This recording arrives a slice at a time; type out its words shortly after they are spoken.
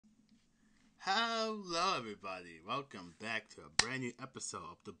Hello, everybody. Welcome back to a brand new episode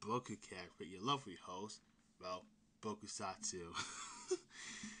of the BrokuCast with your lovely host, well, Brokusatsu.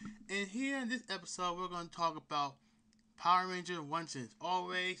 And here in this episode, we're going to talk about Power Ranger once and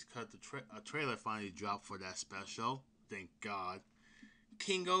always, because a trailer finally dropped for that special. Thank God.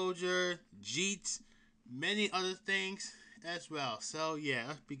 King Oger, Jeets, many other things as well. So yeah,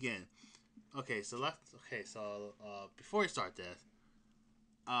 let's begin. Before we start this,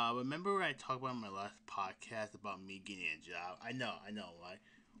 remember when I talked about in my last podcast about me getting a job? I know, right?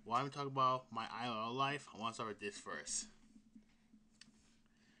 While I'm talking about my IRL life, I want to start with this first.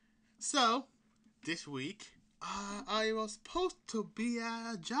 So, this week, I was supposed to be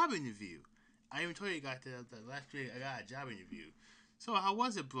at a job interview. I even told you guys that last week I got a job interview. So, how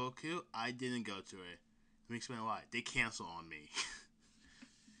was it, Broku? I didn't go to it. Let me explain why. They canceled on me.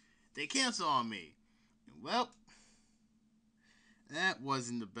 They canceled on me. Well, that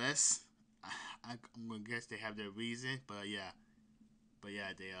wasn't the best. I'm gonna guess they have their reason, but yeah,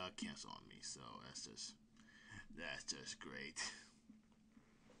 they canceled on me. So that's just great.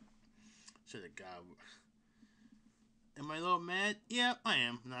 Should have got. Am I a little mad? Yeah, I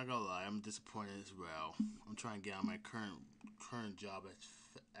am. Not gonna lie, I'm disappointed as well. I'm trying to get out of my current job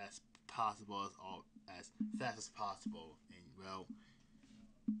as possible as fast as possible, and well,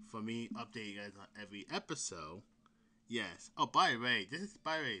 for me, update you guys on every episode. Yes. Oh, by the way, this is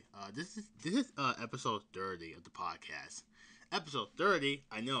episode 30 of the podcast. Episode 30.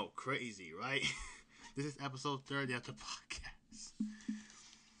 I know, crazy, right? This is episode 30 of the podcast.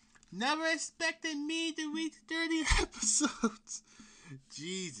 Never expected me to reach 30 episodes.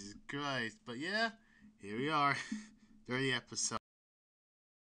 Jesus Christ. But yeah, here we are. 30 episodes.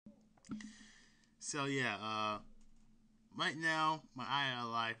 So yeah, right now my IRL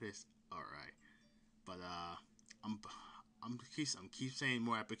life is alright. But I'm I'm keep saying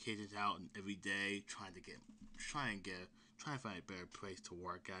more applications out every day, trying to find a better place to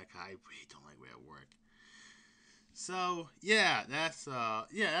work at. 'Cause I really don't like where I work. So yeah, that's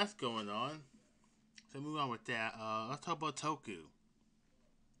going on. So move on with that. Let's talk about Toku.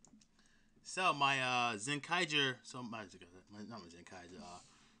 So my Zenkaiger, so my not my Zenkaiger,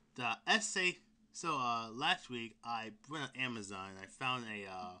 the essay. So last week I went on Amazon and I found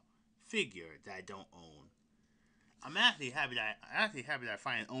a figure that I don't own. I'm actually happy that I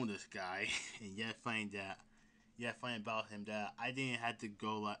finally own this guy, and yet find about him that I didn't have to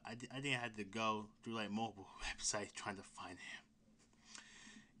go I didn't have to go through like multiple websites trying to find him.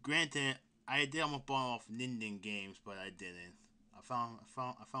 Granted, I did almost bought him off Ninden Games, but I didn't. I found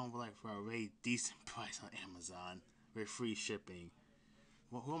like for a very decent price on Amazon with free shipping.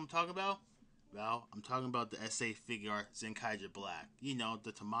 Well, who I'm talking about? Well, I'm talking about the SA figure art Zenkaiger Black. You know,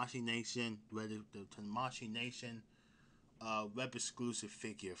 the Tamashi Nation, web exclusive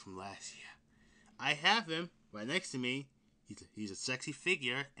figure from last year. I have him right next to me. He's a sexy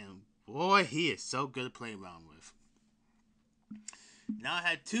figure, and boy, he is so good to play around with. Now I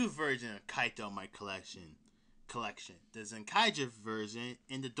had two versions of Kaito in my collection. The Zenkaiger version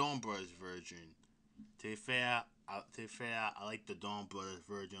and the Dawn Brothers version. To be fair, I like the Dawn Brothers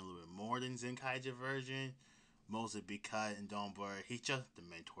version a little bit more than Zenkaiger version. Mostly because in Dawn Brothers, he's just the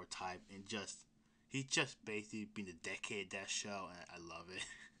mentor type and he's just basically been the decade of that show, and I love it.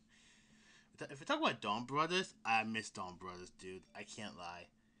 If we talk about Dawn Brothers, I miss Dawn Brothers, dude. I can't lie.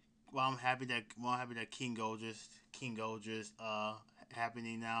 Well, I'm happy that King Goldr's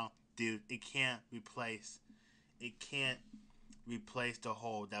happening now, dude. It can't replace the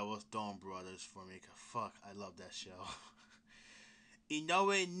whole that was Dawn Brothers for me. 'Cause fuck, I love that show.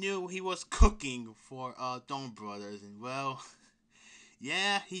 Inoue knew he was cooking for Dawn Brothers, and well,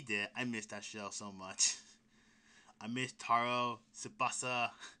 yeah, he did. I miss that show so much. I miss Taro,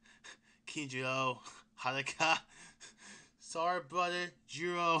 Tsubasa, Kinjiro, Haruka, Sorry Brother,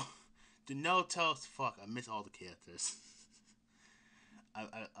 Jiro, the Notos. Fuck, I miss all the characters.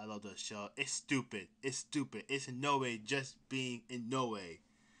 I love that show. It's stupid. It's stupid. It's in no way just being in no way.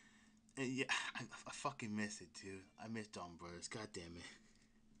 And yeah, I fucking miss it, dude. I miss Dawn Brothers. God damn it.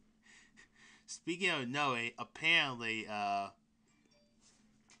 Speaking of Noe, apparently,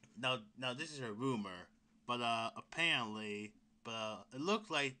 now this is a rumor, but it looked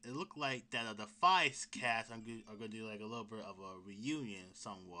like that the Five cast are gonna do like a little bit of a reunion,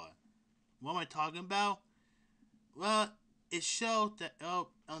 somewhat. What am I talking about? Well, it showed that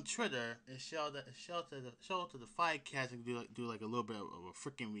on Twitter. It showed that the Five cast can do like a little bit of a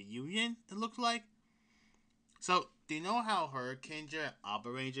freaking reunion. It looks like. So do you know how Hurricane and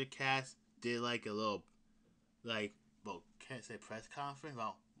Abba Ranger cast did like a little like well can't say press conference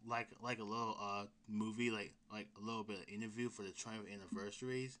about like a little movie like a little bit of interview for the 20th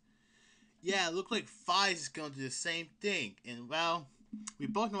anniversaries. Yeah, it looked like Five is gonna do the same thing, and well, we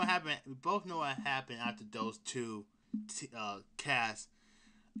both know what happened. We both know what happened after those two casts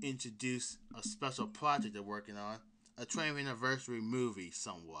introduced a special project they're working on, a 20th anniversary movie,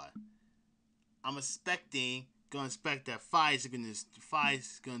 somewhat. I'm gonna expect that Five is gonna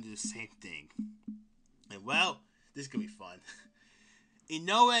do the same thing, and well, this is gonna be fun.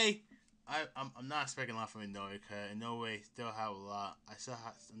 Inoue, I'm not expecting a lot from Inoue because Inoue still have a lot.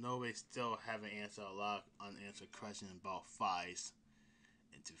 Inoue still haven't answered a lot of unanswered questions about Fives.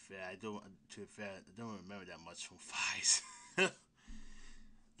 And to be fair, I don't remember that much from Fives.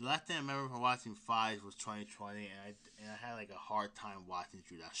 The last thing I remember from watching Fives was 2020, and I had like a hard time watching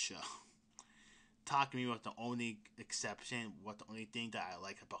through that show. Talking to me was the only exception, was the only thing that I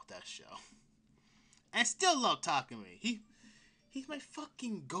like about that show. And I still love Talking to me. He's my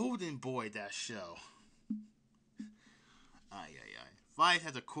fucking golden boy. That show. Ay ay ay. Five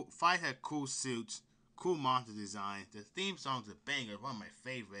had cool suits, cool monster design. The theme song's a banger, one of my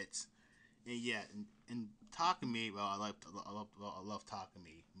favorites. And yeah, and Talking Me, well, I love Talking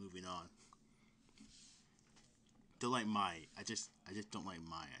Me. Moving on. Don't like Mai. I just don't like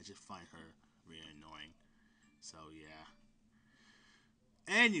Mai. I just find her really annoying. So yeah.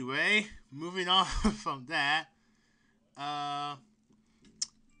 Anyway, moving on from that. Uh,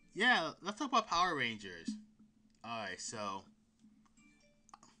 yeah, let's talk about Power Rangers. All right, so.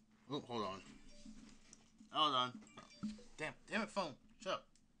 Oh, hold on. Hold on. Damn it, phone. Shut up.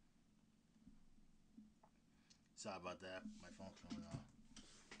 Sorry about that. My phone's going off.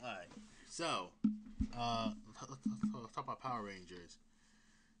 Alright. So, let's talk about Power Rangers.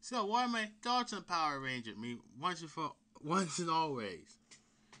 So, what are my thoughts on Power Rangers? I mean, once and always.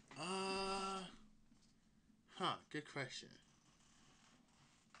 Good question.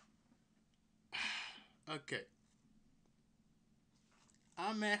 Okay.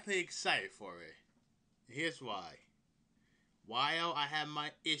 I'm actually excited for it. Here's why. While I have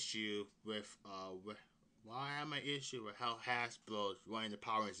my issue with how Hasbro is running the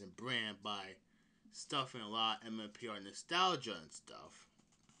Power Rangers brand by stuffing a lot of MMPR nostalgia and stuff.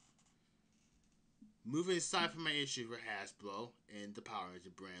 Moving aside from my issue with Hasbro and the Power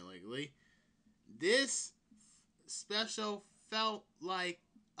Rangers brand lately, this special felt like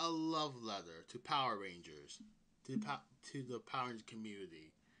a love letter to Power Rangers, to the Power Rangers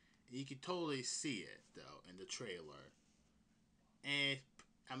community. And you can totally see it though in the trailer, and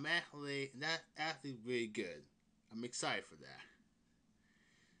that's actually really good. I'm excited for that.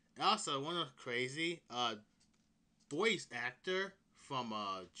 And also, one of the crazy voice actor from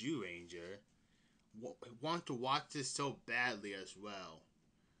Jew Ranger want to watch this so badly as well.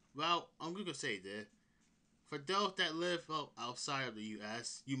 Well, I'm gonna say this: for those that live outside of the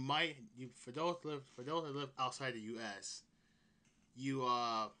U.S., for those that live outside the U.S., you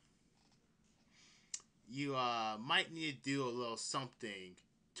might need to do a little something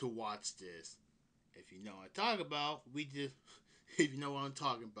to watch this. If you know what I'm talking about, if you know what I'm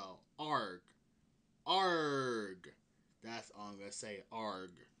talking about, arg. That's all I'm gonna say,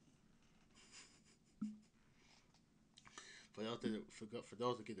 arg. For those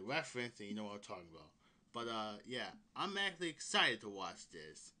that get the reference, and you know what I'm talking about. But yeah, I'm actually excited to watch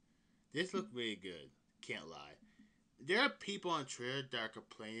this. This looks really good. Can't lie. There are people on Twitter that are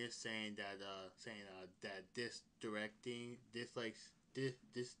complaining, saying that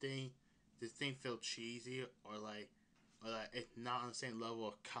this thing felt cheesy, or like it's not on the same level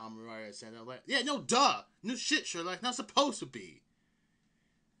of Kamen Rider. And I'm like, yeah, no, duh, no shit, sure, like not supposed to be.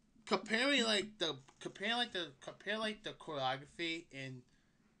 Compare like the choreography in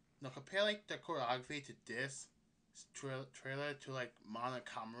no compare like the choreography to this trailer to like Mana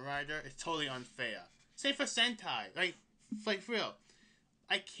Kamen Rider. It's totally unfair. Same for Sentai. Like for real.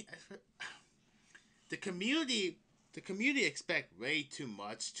 I can't. The community expect way too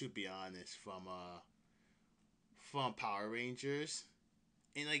much, to be honest, from Power Rangers.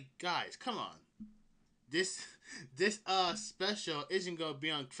 And like, guys, come on. This special isn't gonna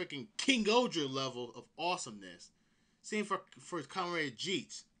be on freaking King Oger level of awesomeness. Same for Kamen Rider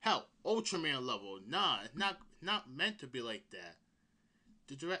Jeets. Hell, Ultraman level. Nah, it's not meant to be like that.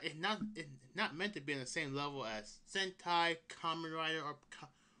 It's not meant to be on the same level as Sentai, Kamen Rider,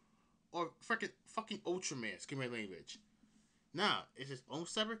 or freaking fucking Ultraman. Excuse my language. Nah, it's its own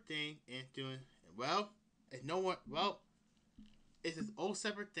separate thing, and doing well. And no one it's its own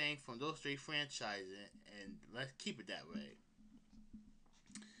separate thing from those three franchises, and let's keep it that way.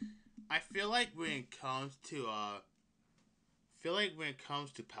 I feel like when it comes to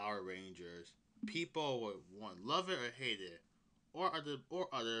Power Rangers, people would want love it or hate it, or other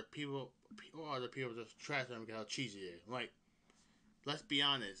people just trash them because how cheesy it is. Like let's be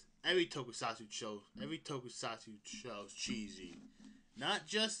honest. Every tokusatsu show's cheesy. Not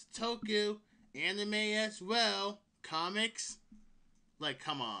just Toku, anime as well, comics. Like,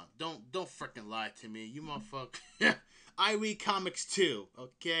 come on, don't freaking lie to me, you motherfucker. I read comics too,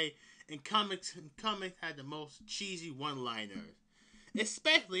 okay? And comics had the most cheesy one-liners,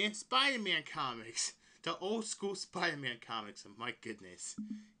 especially in Spider-Man comics, the old school Spider-Man comics. Oh my goodness,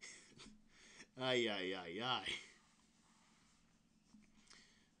 ay ay ay ay.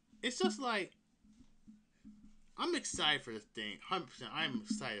 It's just like I'm excited for this thing. 100%, I'm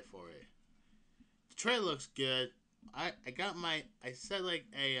excited for it. The trailer looks good. I set like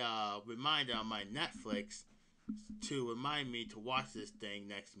a reminder on my Netflix to remind me to watch this thing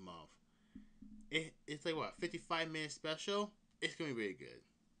next month. It's like what, 55-minute special? It's gonna be really good.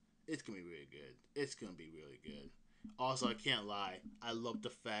 It's gonna be really good. It's gonna be really good. Also, I can't lie. I love the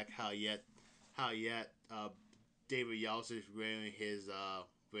fact how yet David Yalzer is wearing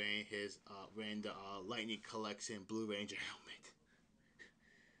the Lightning Collection Blue Ranger helmet.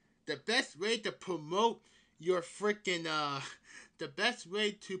 The best way to promote your freaking the best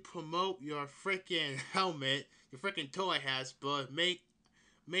way to promote your freaking helmet, your freaking toy has, but make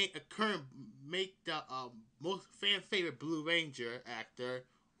the most fan favorite Blue Ranger actor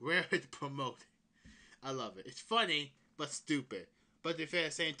wear it to promote it. I love it. It's funny but stupid. But at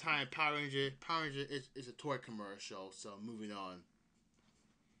the same time, Power Ranger is a toy commercial. So moving on.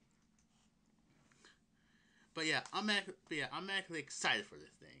 But yeah, I'm actually excited for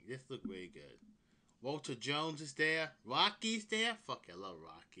this thing. This looks really good. Walter Jones is there. Rocky's there. Fuck, I love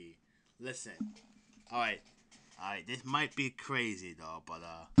Rocky. Listen, all right. This might be crazy though, but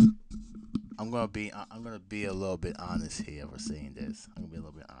I'm gonna be a little bit honest here for saying this. I'm gonna be a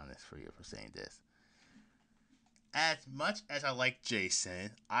little bit honest for you for saying this. As much as I like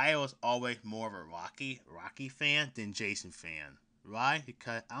Jason, I was always more of a Rocky fan than Jason fan. Right?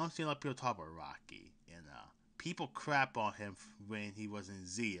 Because I don't see a lot of people talk about Rocky. People crap on him when he was in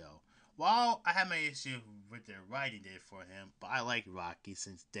Zio. Well, I have my issue with the writing there for him, but I like Rocky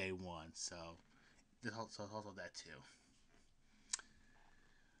since day one, so there's also that too.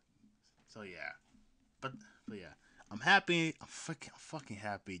 So yeah, but yeah, I'm happy. I'm fucking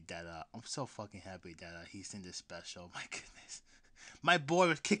happy that I'm so fucking happy that he's in this special. My goodness, my boy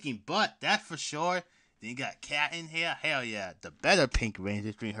was kicking butt. That's for sure. Then you got Cat in here. Hell yeah, the better Pink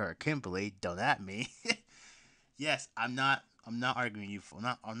Ranger between her and Kimberly. Don't at me. Yes, I'm not. I'm not arguing you.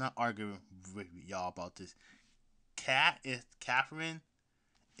 I'm not arguing with y'all about this. Catherine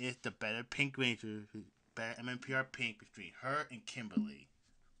is the better Pink Ranger, better MMPR Pink between her and Kimberly.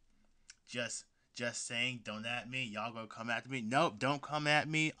 Just just saying. Don't at me. Y'all gonna come after me? Nope. Don't come at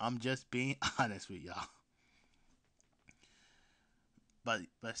me. I'm just being honest with y'all. But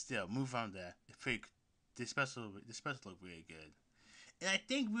still, move on there. It's pretty. This special look really good. And I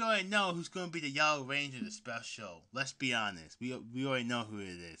think we already know who's going to be the Yellow Ranger in the special. Let's be honest. We already know who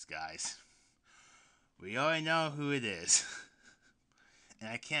it is, guys. We already know who it is. And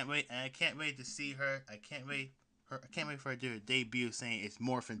I can't wait. And I can't wait to see her. I can't wait for her to do her debut, saying it's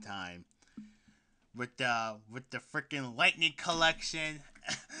morphin' time. With the freaking Lightning Collection,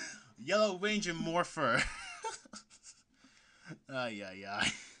 Yellow Ranger Morpher. Yeah, yeah.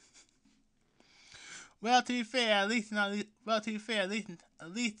 Well, to be fair, at least they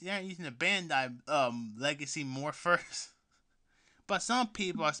aren't using the Bandai Legacy Morphers. But some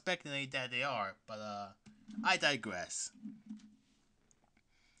people are speculating that they are. But I digress.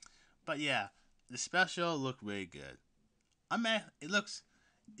 But yeah, the special looked really good. It looks.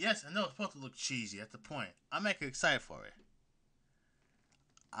 Yes, I know it's supposed to look cheesy. That's the point. I'm actually excited for it.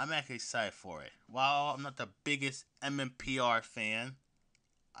 While I'm not the biggest MMPR fan,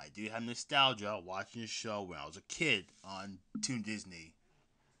 I do have nostalgia watching the show when I was a kid on Toon Disney.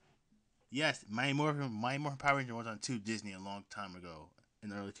 Yes, my more Power Ranger was on Toon Disney a long time ago in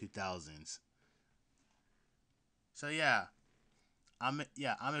the early 2000s. So yeah, I'm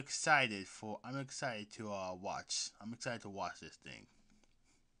excited to watch. I'm excited to watch this thing.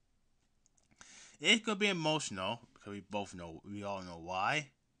 It's gonna be emotional because we all know why.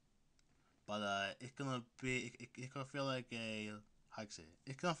 But it's gonna feel like a how to say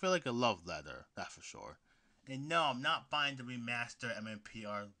it? It's gonna feel like a love letter, that's for sure. And no, I'm not buying the remaster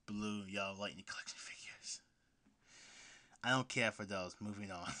MMPR Blue Yellow Lightning Collection figures. I don't care for those. Moving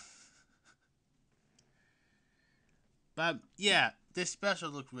on. But yeah, this special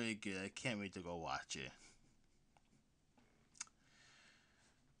looks really good. I can't wait to go watch it.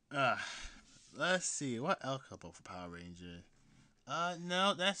 Uh, let's see what else up for Power Rangers.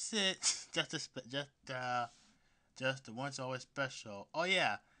 No, that's it. Just the once always special. Oh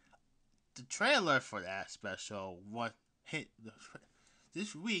yeah, the trailer for that special hit.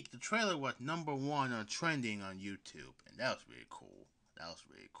 this week the trailer was #1 on trending on YouTube, and that was really cool. That was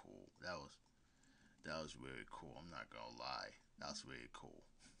really cool. That was really cool. I'm not gonna lie. That was really cool.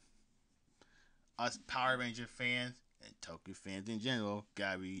 Us Power Ranger fans and Toku fans in general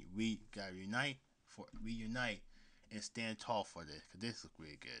gotta reunite and stand tall for this, cause this look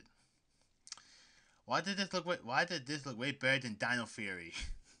really good. Why did this look way better than Dino Fury?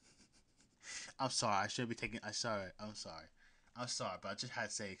 I'm sorry. I should be taking. I'm sorry. But I just had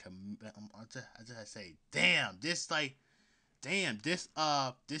to say. I just had to say. Damn.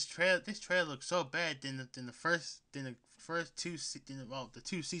 This trailer looks so bad than the first the 2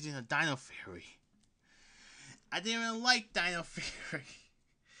 seasons of Dino Fury. I didn't even like Dino Fury.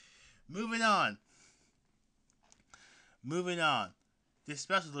 Moving on. This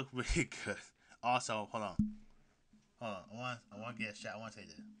special looks really good. Also, hold on. I want to get a shot. I want to say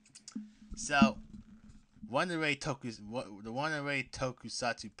this. So, the Wanderay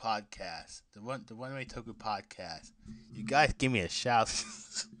Tokusatsu podcast. The Wanderay Toku podcast. You guys give me a shout.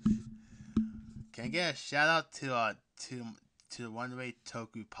 Can I get a shout out to the Wanderay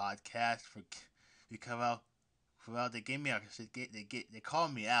Toku podcast because they gave me they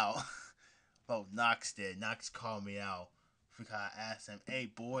called me out. Well, Knox did. Knox called me out because I asked him, "Hey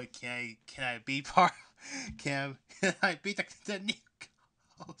boy, can I be part? Can I be the new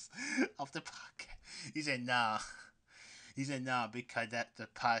host of the podcast?" He said, "Nah." Because the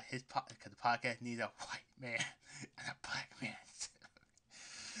podcast needs a white man and a black man.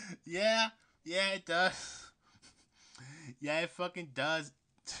 Yeah, it does. Yeah, it fucking does.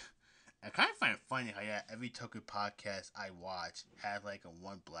 I kind of find it funny how every Toku podcast I watch has like a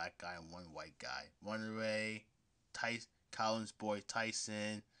one black guy and one white guy. Wanderay, Collins Boy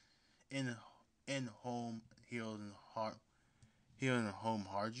Tyson, in home Hero and Home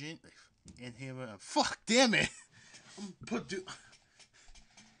Hargent, in here. Fuck, damn it!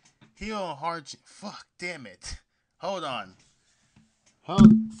 Hero and Hargent. Fuck, damn it! Hold on.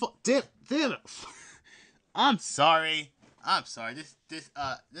 Fuck, damn it! I'm sorry. This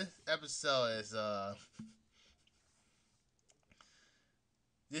episode is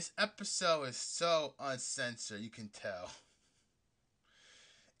This episode is so uncensored, you can tell.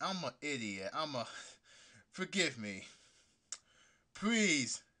 I'm an idiot. Forgive me.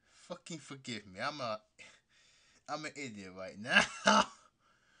 Please, fucking forgive me. I'm an idiot right now.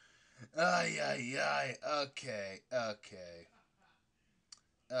 Ay.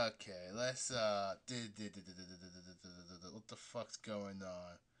 Okay, let's what the fuck's going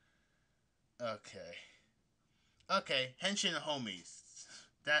on? Okay, Henshin and Homies.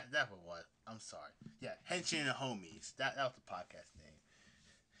 That was what. I'm sorry. Yeah, Henshin and Homies. That was the podcast name.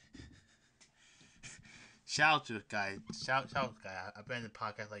 Shout out to the guy. Shout out to the guy. I've been in the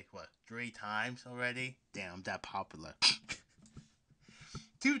podcast like 3 times already. Damn, I'm that popular.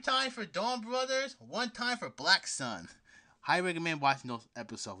 2 times for Dawn Brothers, 1 time for Black Sun. Highly recommend watching those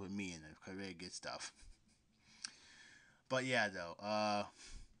episodes with me in it, because really good stuff. But yeah, though.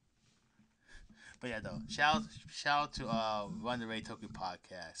 Shout out to Wanderay Toku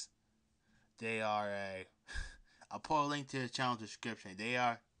podcast. They are I'll put a link to the channel description. They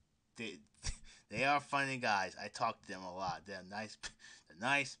are funny guys. I talk to them a lot. They're nice.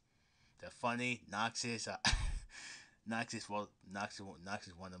 They're funny. Knox is one of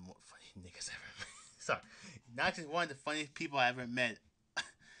the more funny niggas I ever met. Sorry, Knox is one of the funniest people I ever met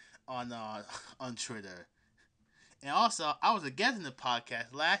on Twitter. And also, I was a guest in the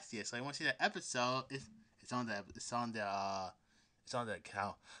podcast last year, so you want to see that episode? It's on the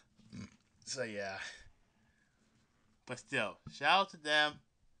account. So yeah, but still, shout out to them.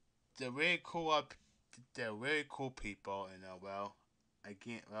 They're really cool. They're really cool people, and I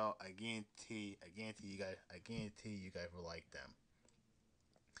guarantee you guys will like them.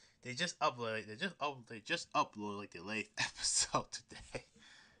 They just uploaded like the latest episode today.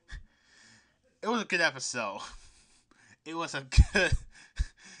 It was a good episode. It was a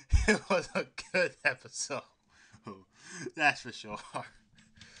good episode. That's for sure.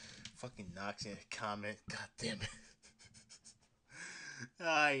 Fucking Knox in a comment. God damn it.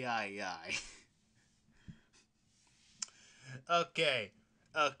 Ay. Okay.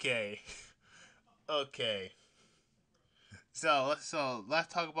 So let's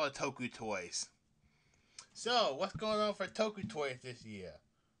talk about Toku toys. So what's going on for Toku toys this year?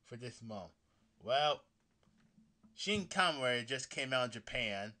 For this month? Well, Shin Kamen just came out in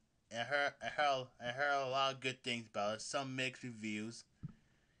Japan, and I heard a lot of good things about it. Some mixed reviews.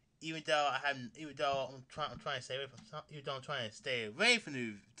 Even though I'm trying to stay away from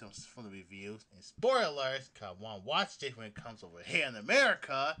the reviews and spoilers, cause I want to watch this when it comes over here in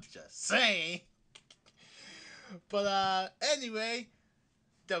America. Just saying. But anyway,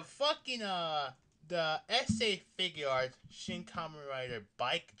 the fucking the essay figure art Shin Kamen Rider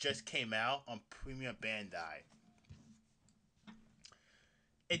bike just came out on Premium Bandai.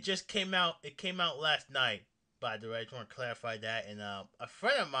 It just came out. It came out last night. By the way, I just want to clarify that. And a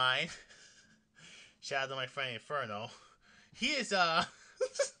friend of mine, shout out to my friend Inferno, he is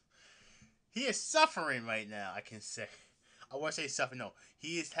he is suffering right now. I can say, I want to say suffering. No,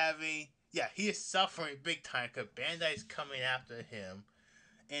 he is having. Yeah, he is suffering big time because Bandai is coming after him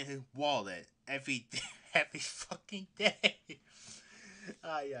and his wallet every day, every fucking day.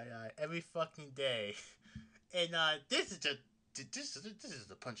 Every fucking day. And this is just this is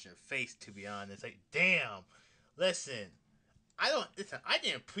a punch in the face, to be honest. Like, damn. Listen, I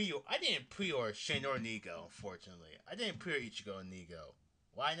didn't pre-order Shin or Nigo. Unfortunately, I didn't pre-order Ichigo and Nigo.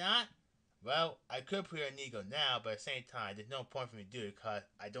 Why not? Well, I could pre-order Nigo now, but at the same time, there's no point for me to do it because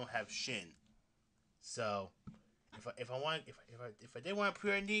I don't have Shin. So, if I didn't want to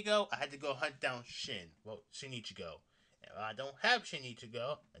pre-order Nigo, I had to go hunt down Shin. Well, Shin Ichigo. If I don't have Shin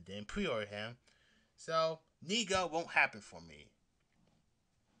Ichigo, I didn't pre-order him. So, Nigo won't happen for me.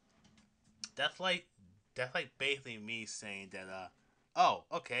 That's like basically me saying that, oh,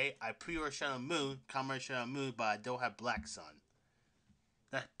 okay, I pre-ordered Shadow Moon, Kamen Shadow Moon, but I don't have Black Sun.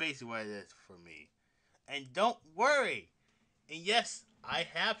 That's basically what it is for me. And don't worry. And yes, I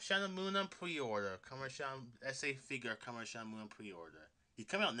have Shadow Moon on pre-order. Kamen Shadow SA figure Kamen Shadow Moon on pre-order. He's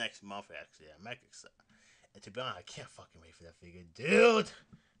coming out next month, actually. I'm excited. And to be honest, I can't fucking wait for that figure, dude.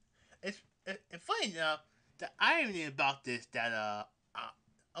 It's funny enough, the irony about this that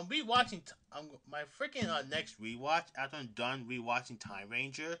I'm rewatching my freaking next rewatch after I'm done rewatching Time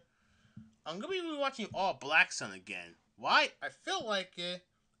Ranger. I'm gonna be rewatching all Black Sun again. Why? I feel like it,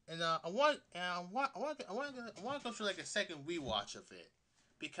 and I want to go through like a second rewatch of it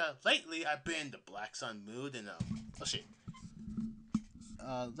because lately I've been in the Black Sun mood and oh shit.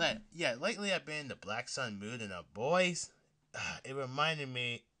 Lately I've been in the Black Sun mood and boys, it reminded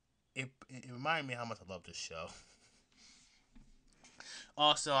me. It reminded me how much I love this show.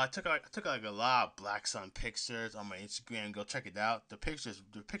 Also, I took like a lot of Black Sun pictures on my Instagram. Go check it out. The pictures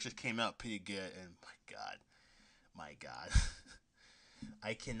came out pretty good, and my god,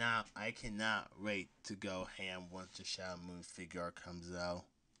 I cannot wait to go ham once the Shadow Moon figure comes out.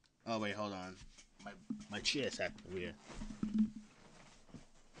 Oh wait, hold on, my chair is acting weird.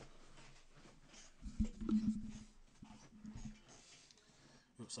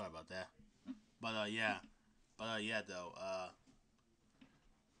 Oops, sorry about that. But yeah though,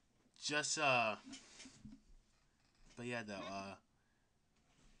 just but yeah though,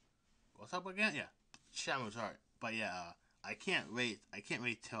 what's up again? Yeah, Shamu's heart. But yeah, I can't wait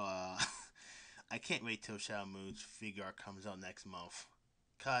till I can't wait till Shadow Moon's figure art comes out next month.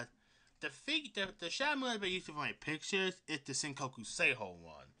 Cause the Shadow Moon I've been using for my pictures is the Senkoku Seiho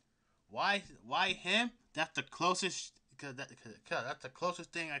one. Why him? That's the closest cause that's the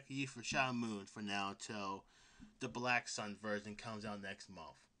closest thing I can use for Shadow Moon for now until the Black Sun version comes out next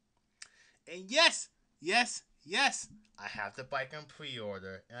month. And yes, I have the bike on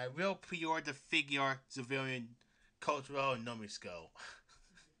pre-order, and I will pre-order the figure Civilian Cultural Nomisko.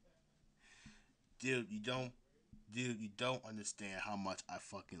 Dude, you don't understand how much I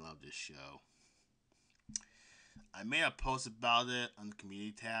fucking love this show. I made a post about it on the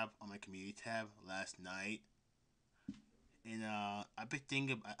community tab, on my community tab last night, and I've been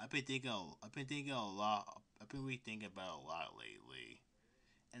thinking a lot. I've been rethinking about it a lot lately.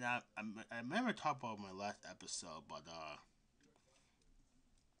 And I remember talking about my last episode, but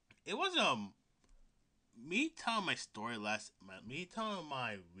it was me telling my story me telling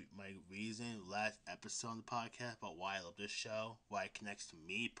my reason last episode on the podcast about why I love this show, why it connects to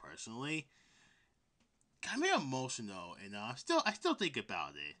me personally, got me emotional, and I still think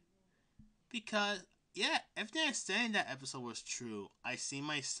about it because yeah, everything I said in that episode was true. I see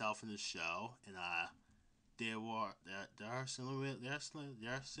myself in the show, and there are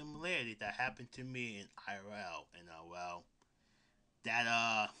similarities that happened to me in IRL, and well,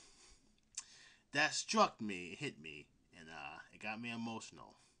 that struck me, it hit me, and it got me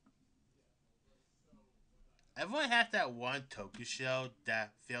emotional. Everyone has that one Toku show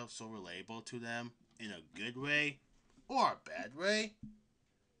that felt so relatable to them in a good way or a bad way,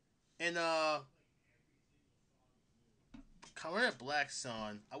 and Kamen Black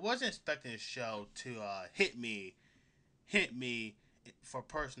Sun, I wasn't expecting the show to hit me for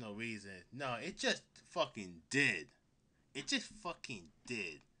personal reasons. No, it just fucking did. It just fucking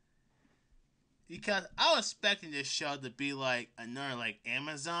did. Because I was expecting this show to be like another like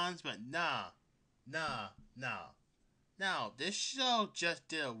Amazon's, but nah. No, this show just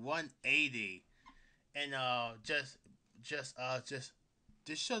did a 180 and just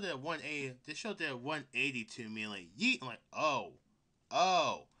this show did 180. This show did 180 to me. Like yeet. I'm like, oh,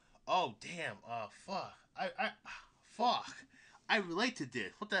 oh, damn. Fuck. Fuck. I relate to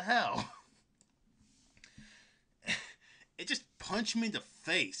this. What the hell? It just punched me in the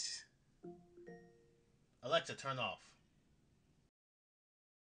face. Alexa, turn off.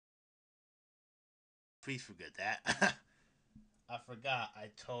 Please forget that. I forgot. I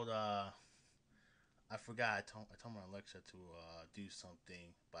told my Alexa to do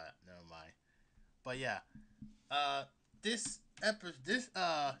something, but never mind. But yeah, this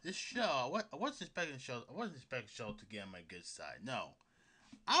show. I wasn't expecting the show to get on my good side. No,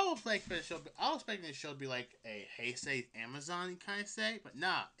 I was expecting the show to be like a Hey Say Amazon kind of say, but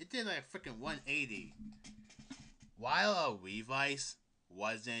nah, it did like a freaking 180. While Revice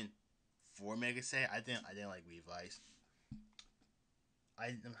wasn't for Mega Say, I didn't like Revice.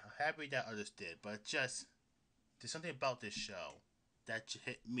 I'm happy that others did, but just there's something about this show that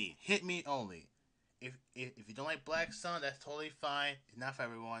hit me only. If you don't like Black Sun, that's totally fine. It's not for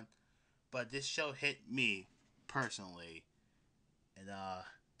everyone, but this show hit me personally, and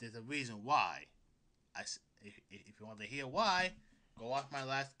there's a reason why. If you want to hear why, go watch my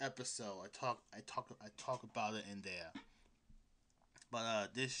last episode. I talk about it in there.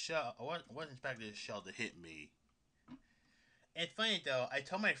 But this show, I wasn't expecting this show to hit me. It's funny though. I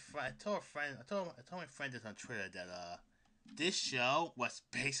told my friend this on Twitter that this show was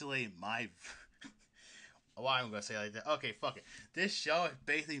basically my. Why I'm gonna say it like that? Okay, fuck it. This show is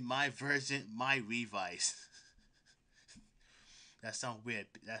basically my version, my Revice. That sounds weird.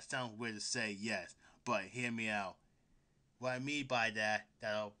 That sounds weird to say, yes, but hear me out. What I mean by that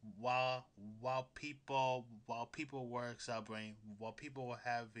while people were celebrating, while people were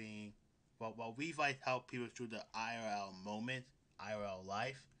having, while Revice helped people through the IRL moment, IRL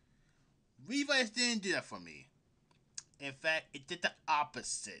life, Revice didn't do that for me. In fact, it did the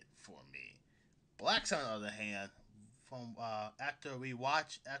opposite for me. Black Sun, on the other hand, from after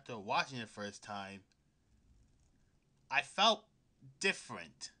watching it the first time, I felt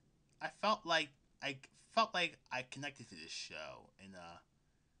different. I felt like I connected to this show, and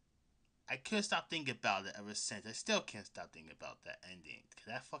I couldn't stop thinking about it ever since. I still can't stop thinking about that ending.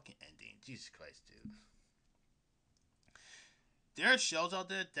 That fucking ending, Jesus Christ, dude. There are shows out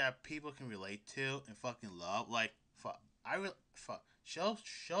there that people can relate to and fucking love. Like, shows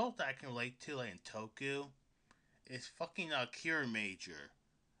that I can relate to, like in Toku, is fucking Cure Major.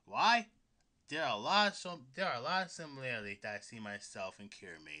 Why? There are a lot of similarities that I see myself in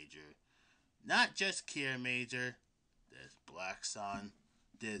Cure Major. Not just Cure Major. There's Black Sun.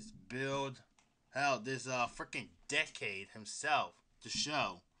 There's Build. Hell, there's freaking Decade himself. The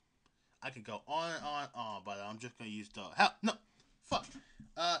show. I could go on and on and on, but I'm just gonna use the hell no. Fuck.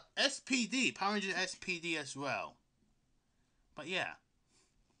 SPD, Power Rangers SPD as well. But yeah.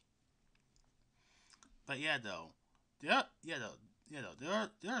 Though. There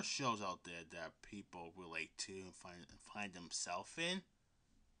are shows out there that people relate to and find themselves in.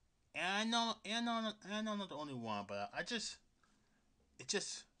 And I'm not the only one, but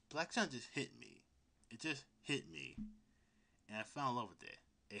Black Sun just hit me. It just hit me, and I fell in love with it.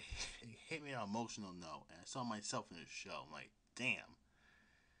 It hit me on an emotional note, and I saw myself in the show. I'm like, damn,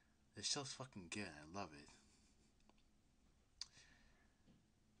 this show's fucking good. I love it.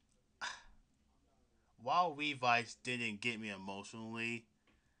 While Revice didn't get me emotionally,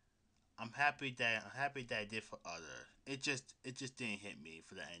 I'm happy that I did for others. It just didn't hit me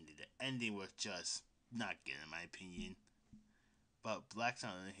for the ending. The ending was just not good in my opinion. But Black Sun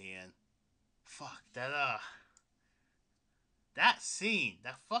on the other hand, fuck that scene,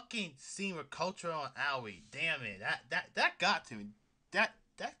 that fucking scene with Cultural and Aoi, damn it, that got to me. That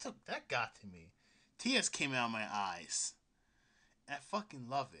got to me. Tears came out of my eyes. I fucking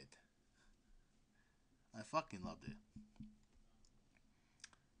love it. I fucking loved it.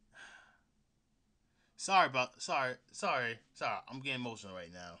 Sorry. I'm getting emotional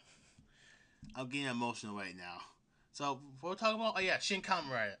right now. So what we're talking about? Oh yeah, Shin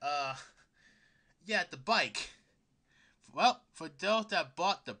Kamen Rider. Yeah, the bike. Well, for those that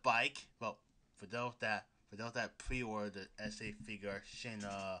bought the bike, for those that pre-ordered the SA figure, Shin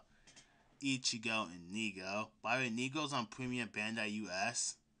Ichigo and Nigo. By the way, Nigo's on Premium Bandai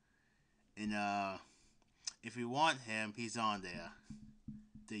US, and if you want him, he's on there.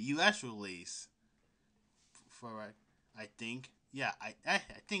 The US release for I think, yeah, I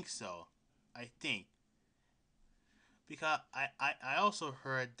think so. I think because I also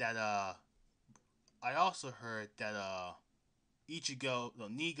heard that Ichigo,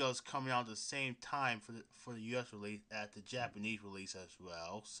 Nigo's coming out at the same time for the US release at the Japanese release as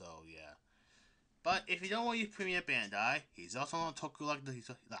well. So yeah, But if you don't want to use Premier Bandai, he's also on Tokyo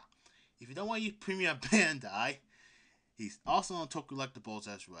If you don't want to use Premier Bandai, he's also on Tokyo Collectibles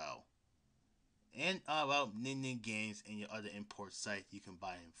as well. And Nin Nin Games and your other import site you can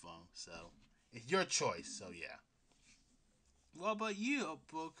buy him from. So it's your choice. So yeah. What about you,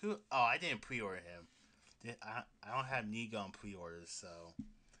 Broku? Oh, I didn't pre-order him. I don't have Nigo on pre-orders, so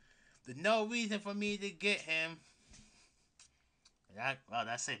there's no reason for me to get him.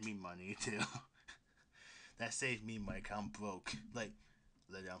 That saved me money too. That saved me money. 'Cause I'm broke. Like,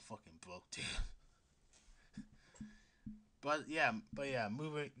 I'm fucking broke too. But yeah,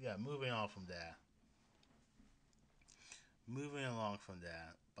 moving on from that. Moving along from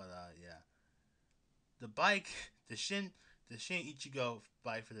that, but yeah, the bike, the Shin Ichigo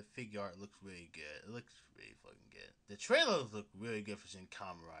bike for the figure art looks really good. It looks really fucking good. The trailers look really good for Shin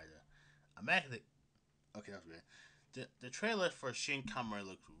Kamen Rider. I'm actually okay. That's good. The trailer for Shin Kamen Rider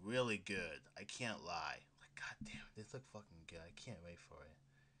looks really good. I can't lie. Like, god damn, this looks fucking good. I can't wait for it.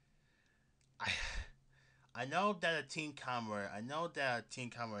 I know that a Team Comrade.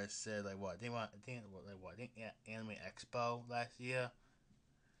 Said like what they want. I think Anime Expo last year.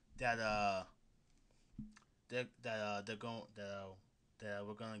 That they're going that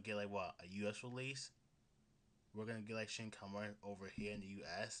we're gonna get like what, a U.S. release. We're gonna get like Shin Kamen over here in the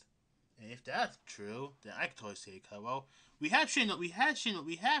U.S. And if that's true, then I can totally see it. Cause, well, we have Shin Ultraman.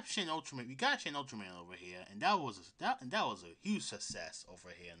 We got Shin Ultraman over here, and that was a huge success over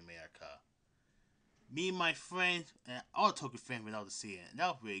here in America. Me and my friends and all the Tokyo fans went out to see it, and that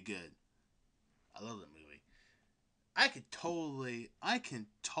was really good. I love the movie. I can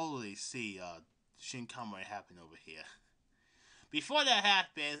totally see Shin Kamen happen over here. Before that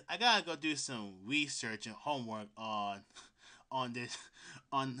happens, I gotta go do some research and homework on this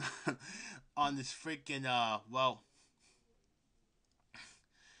on on this freaking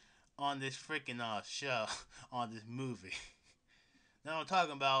on this freaking show on this movie. Now I'm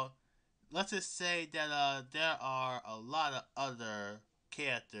talking about, let's just say that there are a lot of other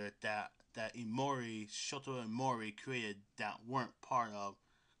characters that Shoto Imori created that weren't part of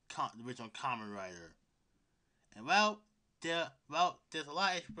the original Kamen Rider. And there's a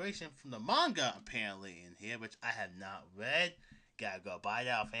lot of inspiration from the manga apparently in here, which I have not read. Gotta go buy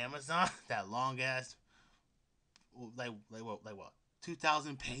that off Amazon. That long ass, like what,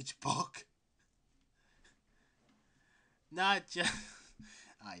 2,000 page book. Not just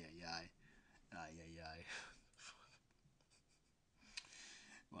ay ay ay. Ay, ay, ay.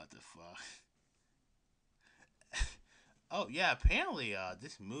 What the fuck? Oh yeah, apparently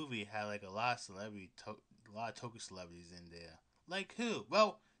this movie had like a lot of Tokyo celebrities in there. Like who?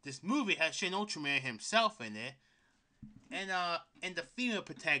 Well, this movie has Shin Ultraman himself in it, and the female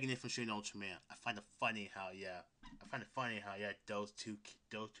protagonist for Shin Ultraman. I find it funny how those two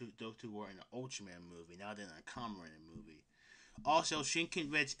were in the Ultraman movie, now they're in a Kamen Rider movie. Also,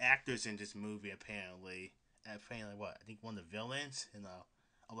 Shinken Red's actors in this movie apparently. Playing like what? I think one of the villains. And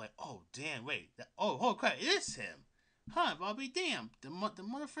I'm like, oh damn, wait, oh crap, it is him. Huh? Bobby, damn, the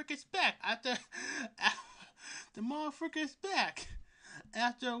motherfucker's back after the motherfucker's back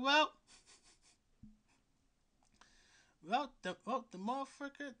after the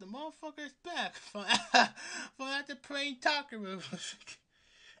motherfucker's back from after playing Takaru.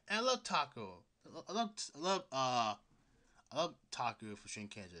 And I love Taku. I love Taku for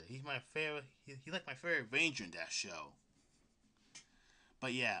Shinkansen. He's my favorite. He's like my favorite ranger in that show.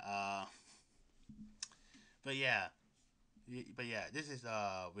 But yeah, this is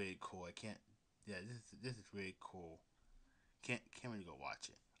really cool. I can't. Yeah, this is really cool. Can't really go watch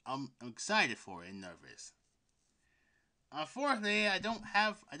it. I'm excited for it and nervous. Unfortunately, I don't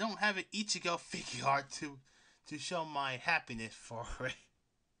have an Ichigo figure art to show my happiness for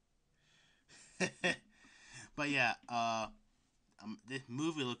it. But yeah, this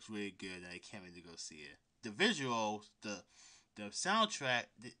movie looks really good, and I can't wait to go see it. The visuals, the soundtrack,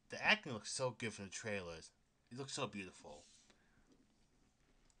 the acting looks so good from the trailers. It looks so beautiful.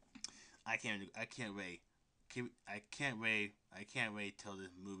 I can't wait. I can't wait till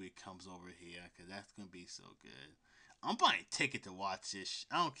this movie comes over here, because that's gonna be so good. I'm buying tickets to watch this.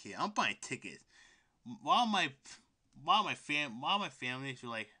 I don't care. I'm buying tickets. While my family were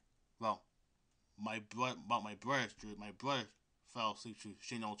like, well, my brother fell asleep to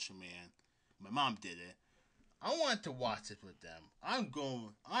Shin Ultraman. My mom did it. I wanted to watch it with them. I'm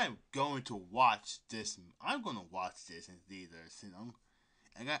going to watch this. I'm going to watch this in theaters.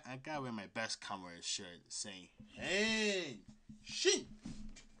 I got wear my best camera shirt saying, "Hey, Shin."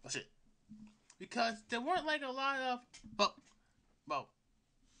 That's it. Because there weren't like a lot of well,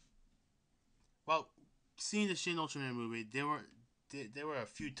 seeing the Shin Ultraman movie, there were a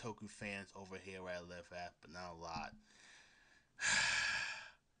few Toku fans over here where I live at, but not a lot.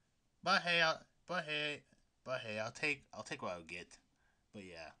 But hey, I'll take what I'll get. But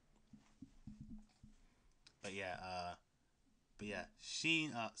yeah, but yeah, but yeah,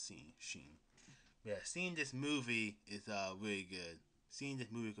 Sheen. Yeah, seeing this movie is really good. Seeing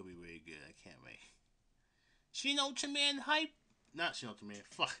this movie could be really good. I can't wait. Shin Ultraman hype? Not Shin Ultraman.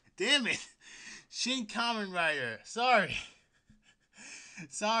 Fuck. Damn it. Shin Kamen Rider. Sorry.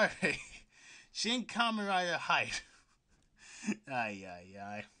 Sorry. Shin Kamen Rider hype. Ay, ay,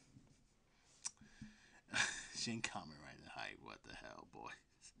 ay. Shin Kamen Rider hype. What the hell, boy?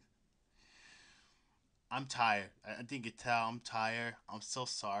 I'm tired. I think you can tell I'm tired. I'm so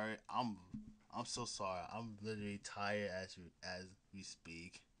sorry. I'm so sorry. I'm literally tired as we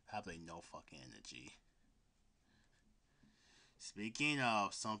speak. I have like no fucking energy. Speaking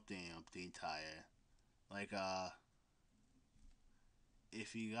of something, I'm being tired. Like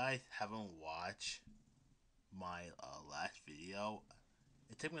if you guys haven't watched my last video,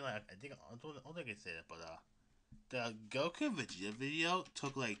 it took me like I don't think I said it, but the Goku Vegeta video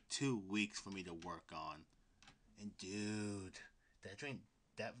took like 2 weeks for me to work on. And dude,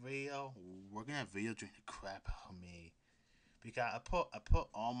 that video, working that video drained the crap out of me. Because I put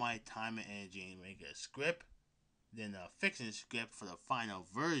all my time and energy in making a script, then fixing the script for the final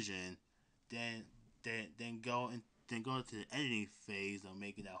version, then go into the editing phase of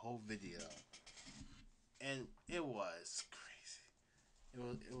making that whole video. And it was crazy. It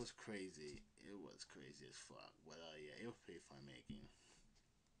was crazy. It was crazy as fuck. But yeah, it was pretty fun making.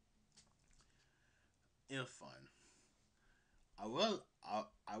 It was fun. I will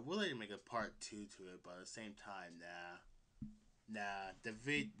like to make a part 2 to it, but at the same time, the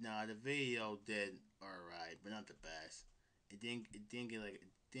video did alright, but not the best. It didn't get like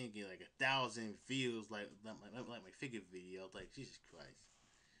 1,000 views like my figure video. Like Jesus Christ.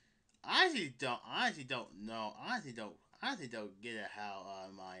 I honestly don't know. Honestly don't get it how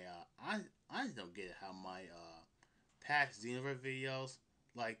I honestly don't get it how my past Xenoverse videos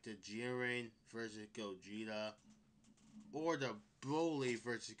like the Jiren versus Gogeta or the Broly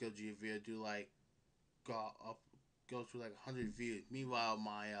versus Gogeta video do like go up go through like 100 views. Meanwhile,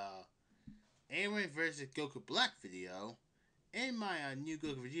 my Aaron versus Goku Black video and my new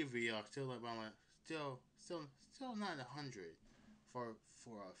Goku Vegeta video are still like around still not 100 for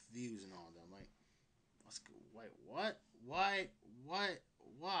views and all that. I'm like, let's go. Wait, what? Why?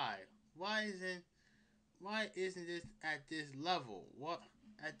 Why isn't this at this level? What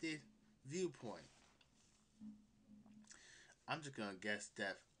at this viewpoint? I'm just gonna guess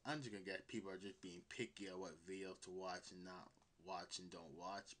people are just being picky at what videos to watch and not watch and don't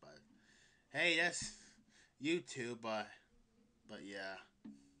watch. But hey, that's YouTube. But yeah.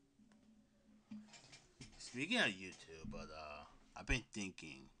 Speaking of YouTube, I've been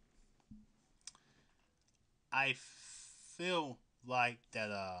thinking. I feel like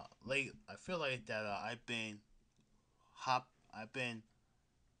that I feel like that hop I've been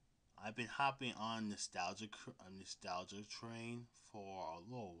hopping on nostalgia train for a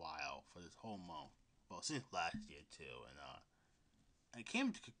little while for this whole month. Well, since last year too, and I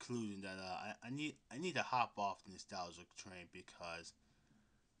came to the conclusion that I need to hop off the nostalgia train because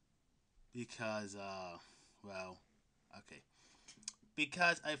well, okay,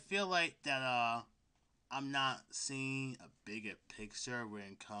 because I feel like that I'm not seeing a bigger picture when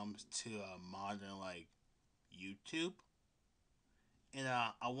it comes to modern like YouTube, and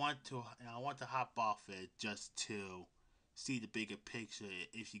I want to hop off it just to see the bigger picture.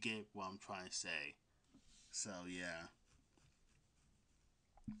 If you get what I'm trying to say, so yeah.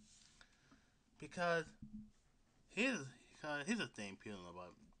 Because here's here's the thing people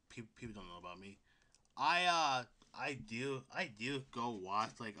don't know about me. I do go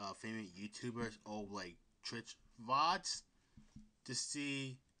watch like famous YouTubers or like Twitch VODs to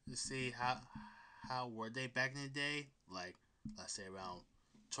see how were they back in the day, like let's say around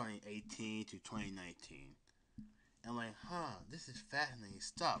 2018 to 2019. And I'm like, this is fascinating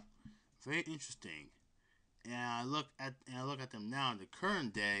stuff, very interesting. And I look at them now in the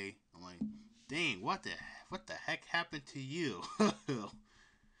current day. I'm like, dang, what the heck happened to you? But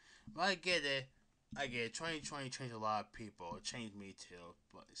I get it. 2020 changed a lot of people. It changed me too.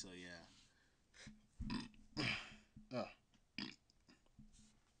 But so yeah. Oh,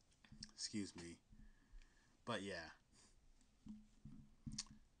 excuse me. But yeah,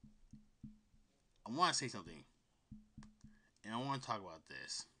 I want to say something, and I want to talk about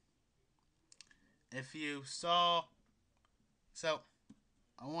this. If you saw, so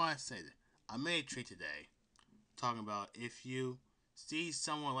I want to say that I made a tweet today talking about if you see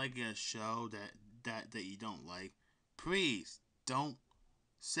someone liking a show that you don't like, please don't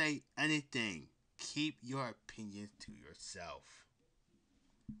say anything. Keep your opinions to yourself.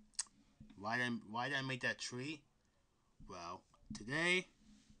 Why did I make that tree? Well, today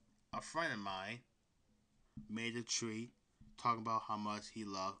a friend of mine made a tree talking about how much he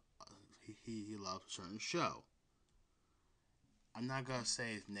loved he loved a certain show. I'm not gonna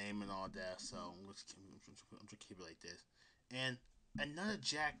say his name and all that, so I'm gonna keep it like this. And another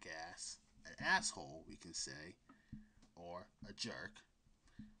jackass, an asshole, we can say, or a jerk,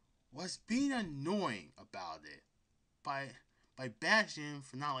 was being annoying about it by bashing him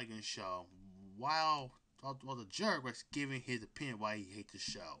for not liking the show, while the jerk was giving his opinion why he hates the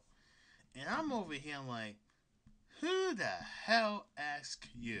show. And I'm over here, I'm like, who the hell asked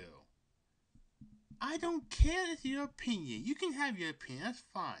you? I don't care if your opinion. You can have your opinion, that's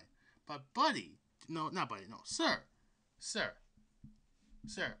fine. But buddy, no, not buddy, no, sir, sir,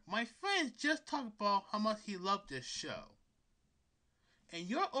 my friends just talked about how much he loved this show. And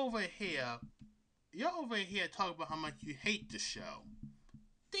you're over here talking about how much you hate the show.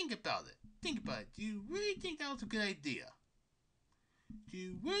 Think about it. Do you really think that was a good idea? Do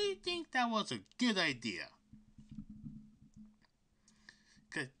you really think that was a good idea?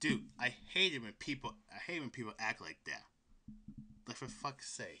 Cause dude, I hate when people act like that. Like for fuck's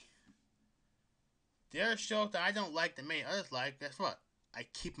sake. There are shows that I don't like that many others like. Guess what? I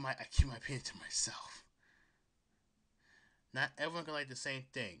keep my opinion to myself. Not everyone can like the same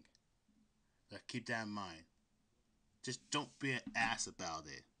thing. So keep that in mind. Just don't be an ass about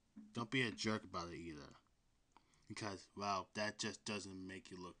it. Don't be a jerk about it either. Because, well, that just doesn't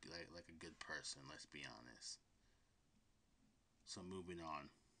make you look like a good person, let's be honest. So moving on.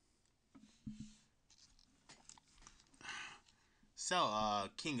 So,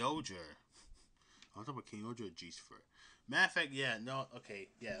 King Oger. I'll talk about King Oger or G's first. Matter of fact,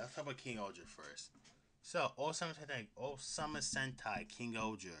 let's talk about King Oger first. So, Osama Sentai King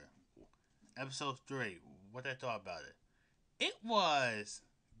Oger. Episode 3. What I thought about it. It was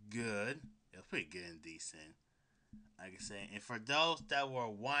good. It was pretty good and decent, I can say. And for those that were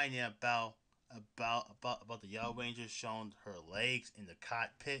whining about the Yellow Ranger showing her legs in the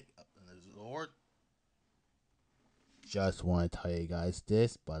cockpit in the Zord, just want to tell you guys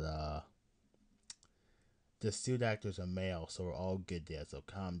this, but the suit actors are male, so we're all good there. So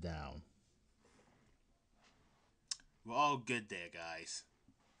calm down. We're all good there, guys.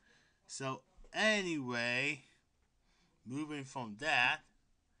 So anyway, moving from that,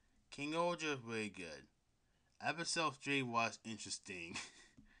 King Oger is really good. Episode 3 was interesting.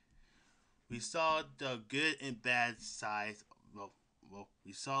 We saw the good and bad sides.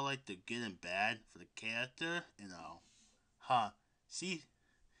 We saw like the good and bad for the character. See,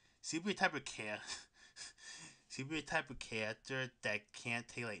 be the type of character. See, be the type of character that can't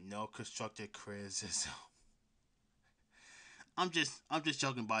take like no constructive criticism. I'm just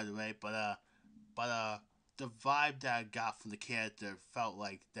joking, by the way, but the vibe that I got from the character felt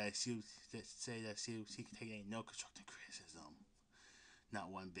like that she could take no constructive criticism,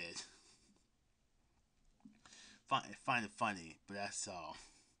 not one bit. Find it funny, but that's all.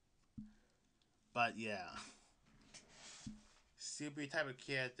 But yeah, she'll be the type of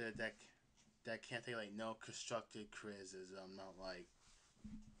character that can't take like no constructive criticism,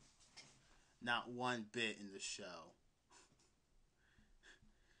 not one bit in the show.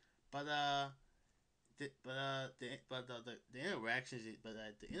 But the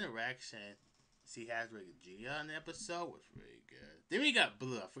interaction she has with Gia in the episode was really good. Then we got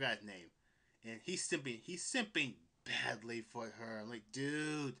Blue, I forgot his name, and he's simping badly for her. I'm like,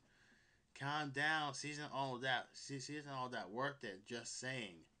 dude, calm down. She isn't all that worth it. Just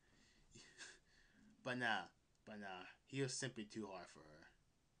saying. but nah, he was simping too hard for her.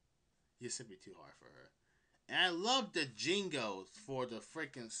 And I love the jingles for the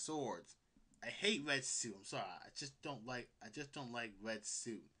freaking swords. I hate red suit. I'm sorry. I just don't like red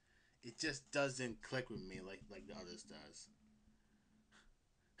suit. It just doesn't click with me like the others does.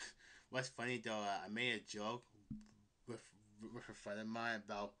 What's funny though, I made a joke with a friend of mine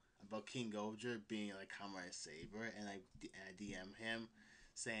about King Oger being like Comrade Saber, and I DM him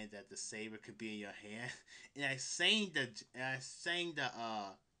saying that the saber could be in your hand, and I sang the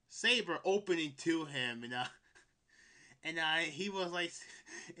saber opening to him, and he was like,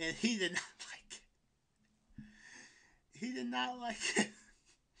 and he did not like it. He did not like it.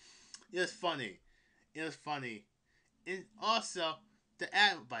 It was funny. And also, to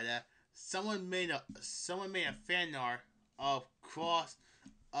add by that, someone made a fan art of Cross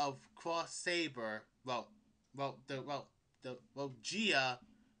Saber.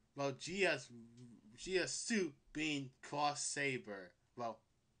 Gia's suit being Cross Saber.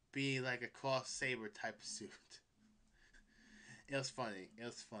 Being like a Cross Saber type suit. It was funny. It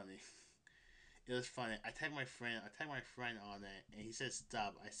was funny. It was funny. I tagged my friend. I tagged my friend on it, and he said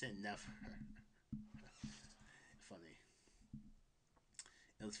stop. I said never. Funny.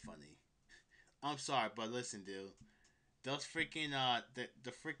 It was funny. I'm sorry, but listen, dude. Those freaking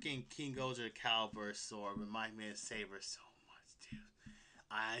the freaking King Gozer caliber sword remind me of Saber so much, dude.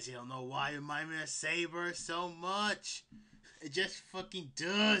 I actually don't know why it remind me of Saber so much. It just fucking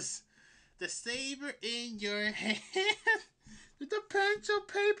does. The saber in your hand with the pencil,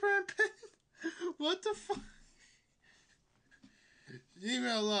 paper, and pen. What the fuck? Leave me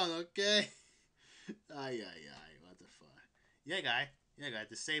alone, okay? Ay, ay, ay. What the fuck? Yeah, guy. Yeah, guy.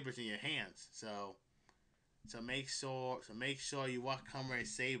 The saber's in your hands, so make sure you walk come right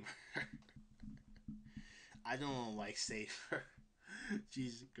saber. I don't like saber.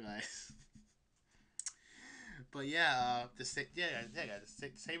 Jesus Christ. But yeah, the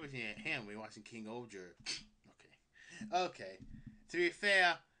saber's in your hand when you're watching King Oger. Okay. To be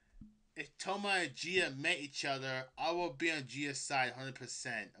fair, if Toma and Gia met each other, I will be on Gia's side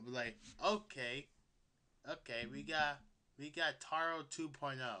 100%. I'll be like, okay, we got Taro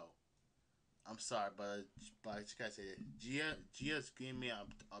 2.0. I'm sorry, but I just gotta say this. Gia's giving me a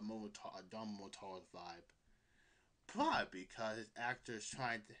dumb Motaro vibe. Probably because his actor is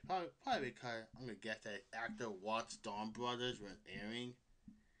trying to. Probably because I'm gonna guess that actor watched Dawn Brothers when airing,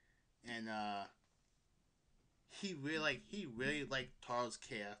 and he really liked Taro's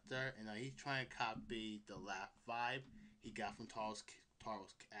character, and he's trying to copy the laugh vibe he got from Taro's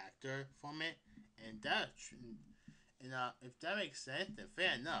actor from it, and if that makes sense, then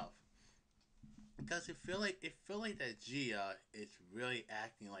fair enough. Because it feel like that Gia is really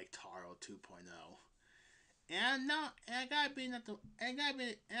acting like Taro 2.0. And not, and I gotta be not the, and I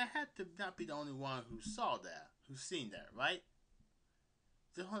have to not be the only one who saw that, who's seen that, right?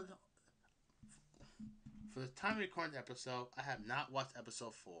 For the time of recording the episode, I have not watched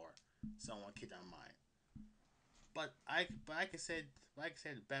episode 4, so I want to keep that in mind. But I can say, the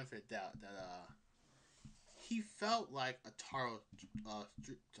benefit of the doubt that he felt like a Taro, a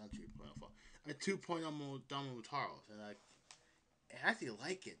 2.0 Domo Taros, and I actually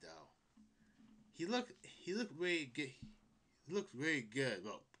like it though. He looked really good. He looked really good.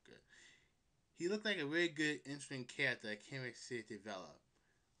 Well, good. He looked like a really good, interesting character that can't wait to see it develop.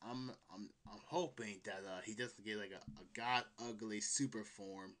 I'm hoping that he doesn't get like a god ugly super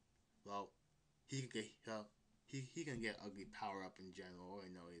form. Well, he can get he can get ugly power up in general. I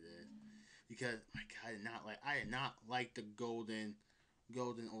already know he did because my god, I did not like the golden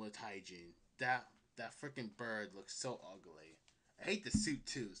Olataijin. That freaking bird looks so ugly. I hate the suit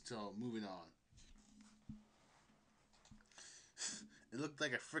too. So moving on. It looked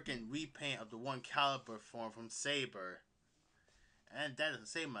like a freaking repaint of the one caliber form from Saber. And that doesn't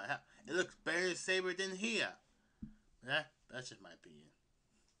say much. It looks better in Saber than here. That's just my opinion.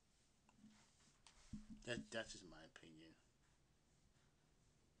 That's just my opinion.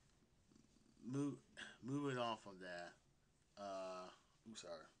 Moving on from that.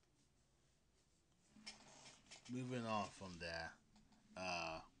 Sorry. Moving on from that.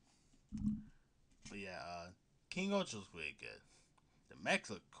 Uh, but yeah, King Ocho's really good. The mechs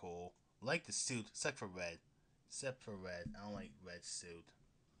look cool. I like the suit, except for red. I don't like red suit.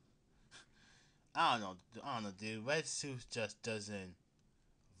 I don't know, dude. Red suit just doesn't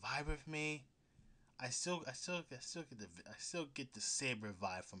vibe with me. I still get the saber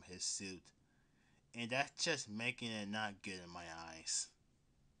vibe from his suit, and that's just making it not good in my eyes.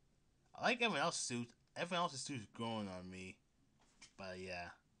 I like everyone else's suit. Everyone else's suit is growing on me, but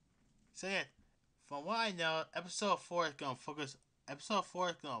yeah. So yeah, from what I know, episode 4 is gonna focus. Episode 4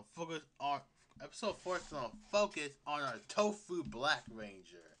 is gonna focus on. Episode 4 is gonna focus on our Tofu Black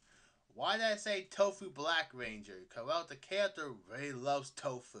Ranger. Why did I say Tofu Black Ranger? Because, well, the character really loves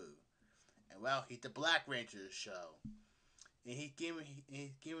tofu. And, well, he's the Black Ranger of the show. And he's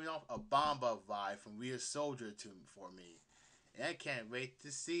giving off a Bomba vibe from Real Soldier for me. And I can't wait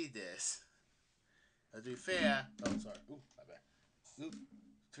to see this. To be fair, sorry. Ooh, my bad. Ooh.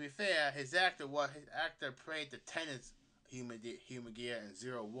 To be fair, his actor played the tenants Human Gear in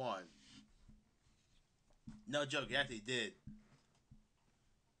 01. No joke, he actually did.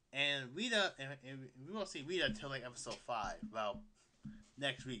 And Rita, and we won't see Rita until like episode 5. Well,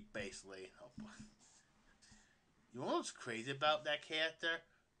 next week, basically. You know what's crazy about that character?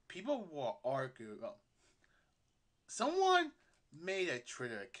 People will argue. Well, someone made a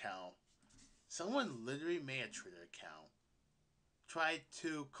Twitter account. Someone literally made a Twitter account. Tried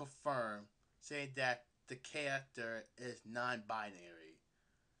to confirm, saying that the character is non-binary.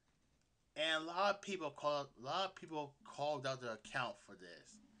 And a lot of people called out their account for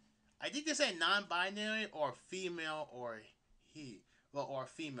this. I think they say non-binary or female or he, well, or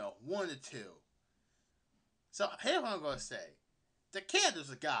female, one of the two. So here's what I'm gonna say: the character's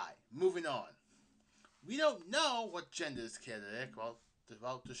a guy. Moving on. We don't know what gender this character is.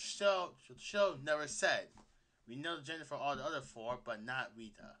 Well, the show never said. We know the gender for all the other four, but not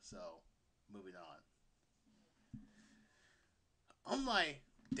Rita. So, moving on. I'm like,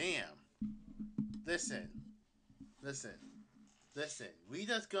 damn. Listen.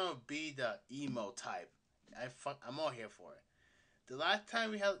 Rita's gonna be the emo type. I'm all here for it. The last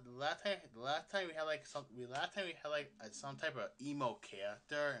time we had some type of emo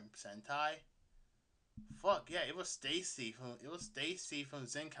character in Sentai. Fuck yeah, it was Stacy from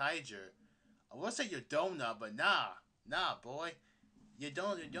Zenkaiger. I would say Yodona, but nah, boy,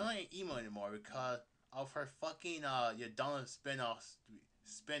 Yodona ain't emo anymore because of her fucking Yodona spin-off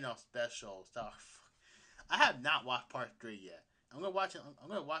special stuff. I have not watched part 3 yet. I'm gonna watch it. I'm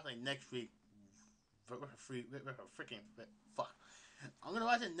gonna watch like next week. Fuck. I'm gonna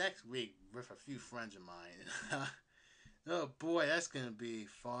watch it next week with a few friends of mine. Oh boy, that's gonna be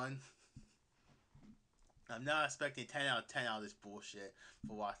fun. I'm not expecting 10 out of 10 out of this bullshit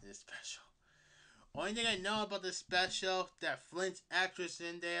for watching this special. Only thing I know about this special, that Flint's actress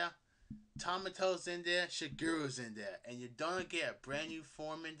in there, Tomato's in there, Shigeru's in there, and you're gonna get a brand new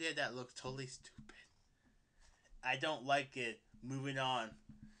form in there that looks totally stupid. I don't like it. Moving on.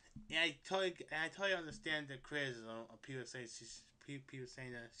 And I totally understand the criticism of people saying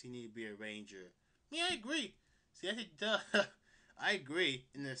that she need to be a ranger. Yeah, I agree. See, I agree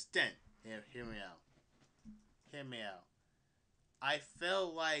in an extent. Hear me out. I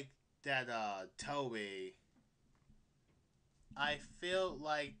feel like that Toei.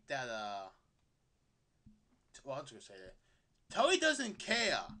 Well, I'm just gonna say that Toei doesn't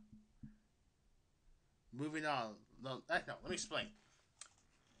care. Moving on. No, let me explain.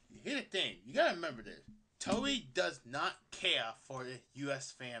 Here's the thing. You gotta remember this. Toei does not care for the U.S.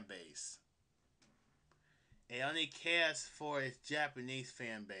 fan base. It only cares for its Japanese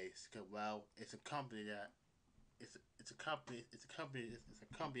fan base. Cause well, it's a company that it's a company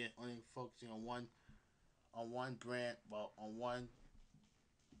only focusing on one brand. Well, on one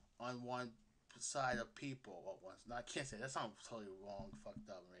side of people. Well, no, I can't say that. Sounds totally wrong, fucked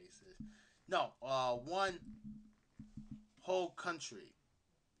up, racist. No, one whole country,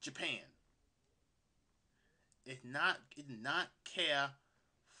 Japan. It did not care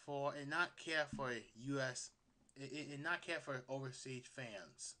for U.S. It did not care for overseas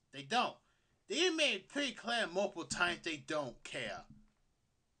fans. They don't. They made it pretty clear multiple times they don't care.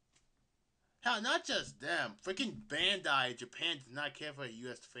 Hell, not just them. Freaking Bandai Japan does not care for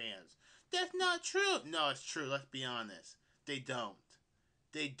U.S. fans. That's not true. No, it's true. Let's be honest. They don't.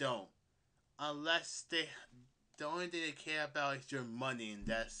 Unless the only thing they care about is your money, and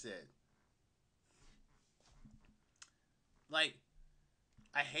that's it. Like,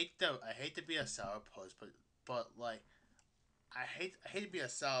 I hate to be a sourpuss, but like, I hate to be a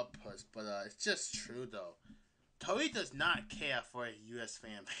sourpuss, but it's just true though. Toei does not care for a U.S.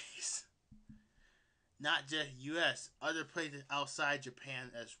 fan base. Not just U.S., other places outside Japan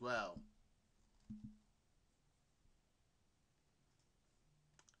as well.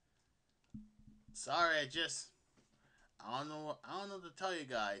 Sorry, I don't know what to tell you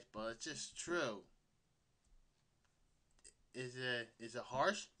guys, but it's just true. Is it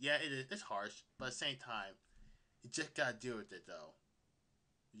harsh? Yeah, it is. It's harsh, but at the same time, you just gotta deal with it though.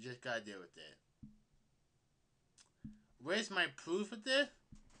 You just gotta deal with it. Where's my proof of this?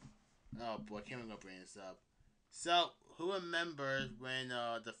 Oh boy, I can't even bring this up. So, who remembers when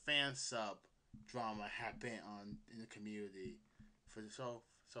the fan sub drama happened in the community? For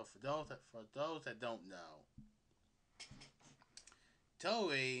those that don't know,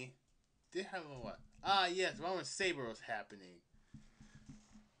 Toei did have a what? Yes, one when Saber was happening.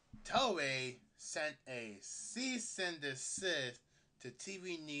 Toei sent a cease and desist to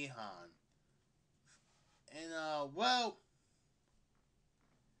TV Nihon. And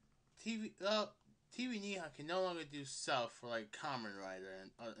TV Nihon can no longer do stuff for like Kamen Rider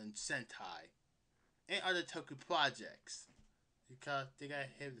and Sentai and other Toku projects because they got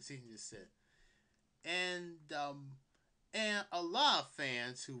hit with the cease and desist. And a lot of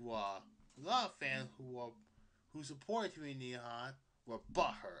fans who supported TV Nihon were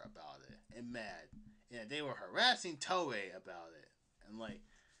butthurt about it and mad, and they were harassing Toei about it,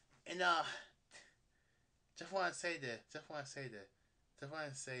 and just want to say this.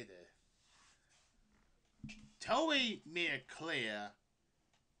 Toei made it clear.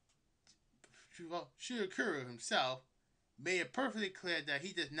 Well, Shirokuro himself made it perfectly clear that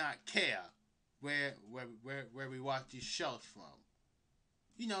he does not care where we watch these shows from.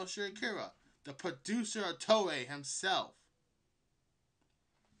 You know, Shirokuro, the producer of Toei himself.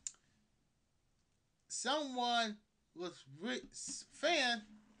 someone was fans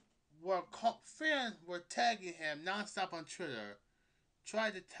were tagging him nonstop on Twitter,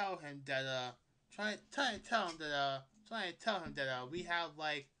 trying to tell him that trying to tell him that we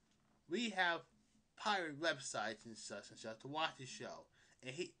have pirate websites and such to watch the show.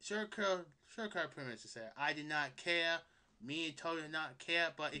 And Sure Curl pretty much said, I did not care. Me and Tony did not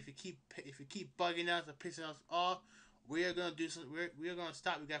care. But if you keep bugging us or pissing us off, we are gonna do some. We're gonna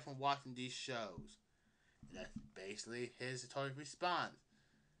stop you guys from watching these shows. And that's basically his Tony's response.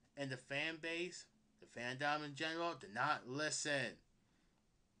 And the fan base, the fandom in general, did not listen.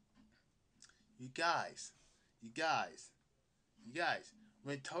 You guys, you guys, you guys.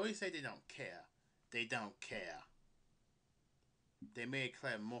 When Toei say they don't care, they don't care. They made it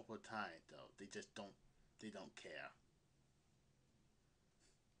clear multiple times though. They just don't. They don't care.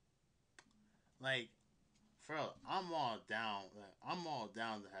 Like, for real, I'm all down. Like, I'm all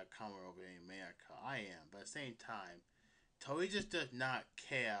down to have Kamen over in America. I am, but at the same time, Toei just does not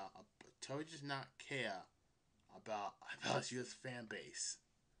care. Toei does not care about its U.S. fan base.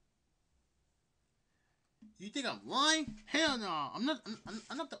 You think I'm lying? Hell no! I'm not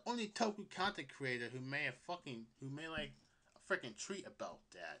the only Toku content creator who made like a freaking tweet about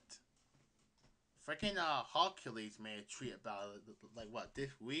that. Freaking Hercules made a tweet about it, like what, this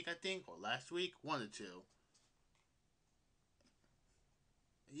week I think, or last week, one or two.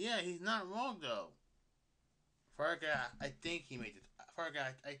 Yeah, he's not wrong though. Fergus, I think he made it. Fergus,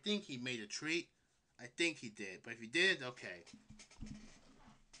 I think he made a tweet. I think he did, but if he did, okay.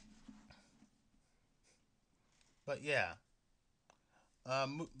 But yeah,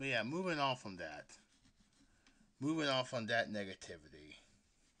 moving on from that. Moving on from that negativity.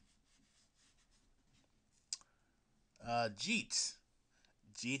 Jeets.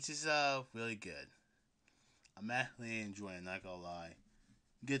 Jeets is really good. I'm actually enjoying it, not gonna lie.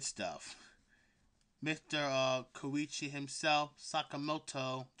 Good stuff. Mr. Koichi himself,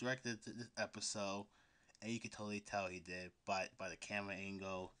 Sakamoto, directed this episode, and you can totally tell he did by the camera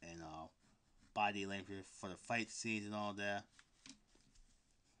angle and body length for the fight scenes and all that.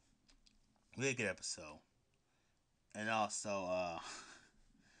 Really good episode. And also,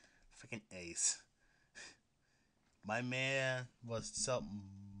 freaking Ace. My man was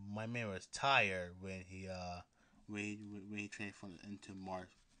tired when he transformed into Mark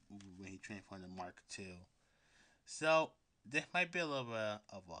when he transformed into Mark II. So this might be a little bit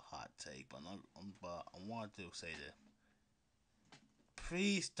of a hot take, but I want to say this.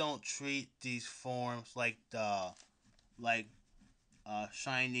 Please don't treat these forms like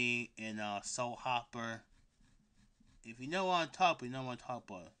Shiny and Soul Hopper. If you know what I'm talking, you know what I'm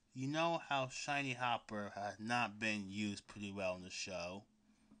talking about. You know how Shiny Hopper has not been used pretty well in the show.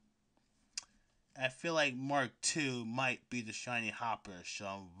 I feel like Mark II might be the Shiny Hopper, so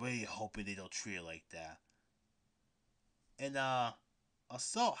I'm really hoping they don't treat it like that. And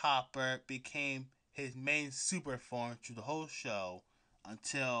Assault Hopper became his main super form through the whole show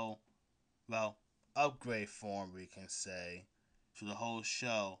until, well, upgrade form we can say, through the whole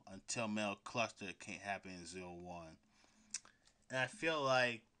show until Metal Cluster can't happen in 01. And I feel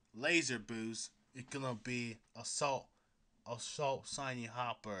like Laser Boost is gonna be Assault Shiny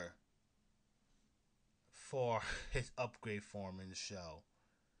Hopper for his upgrade form in the show.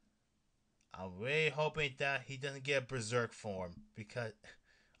 I'm really hoping that he doesn't get a Berserk form because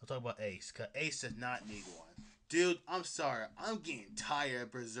I'll talk about Ace. Because Ace does not need one. Dude, I'm sorry. I'm getting tired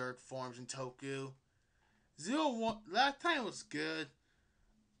of Berserk forms in Toku. 01, last time was good.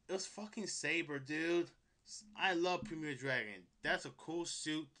 It was fucking Saber, dude. I love Premier Dragon. That's a cool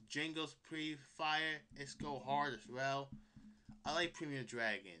suit. The jingles pretty fire. It's go hard as well. I like Premier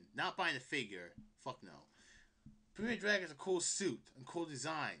Dragon. Not buying the figure. Fuck no. Premier Dragon is a cool suit and cool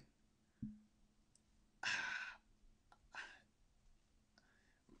design.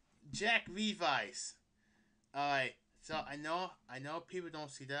 Jack Revice. Alright, so I know people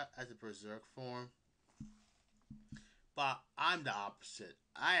don't see that as a Berserk form. But I'm the opposite.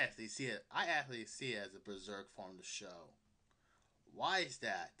 I actually see it as a Berserk form to show. Why is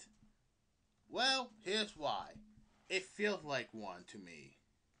that? Well, here's why. It feels like one to me.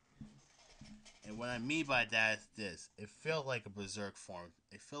 And what I mean by that is this. It feels like a Berserk form.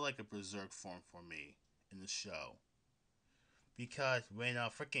 It feels like a Berserk form for me in the show. Because when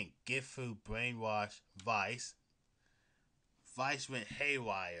freaking Gifu brainwashed Vice went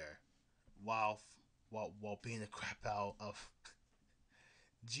haywire while beating the crap out of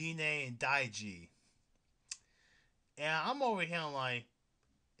Gine and Daiji. And I'm over here like,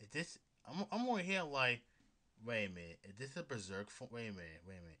 is this? I'm over here like, wait a minute, is this a Berserk form? Wait a minute,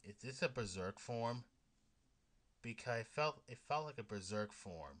 is this a Berserk form? Because it felt like a Berserk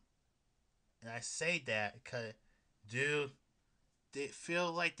form. And I say that because, dude, they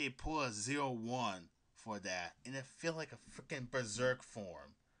feel like they pull a 0-1 for that. And it feels like a freaking berserk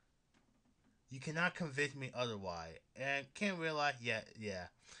form. You cannot convince me otherwise. And I can't realize, yeah,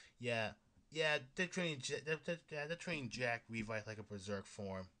 they're treating Jack Revive like a berserk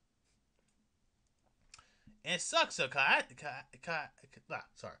form. And it sucks, so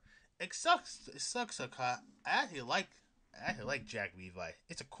sorry. It sucks, so I actually like Jack Revive.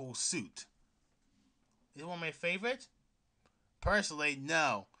 It's a cool suit. Is it one of my favorites? Personally,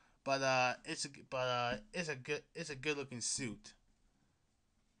 no. It's a good looking suit.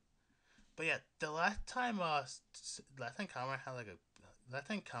 But yeah, the last time Conrad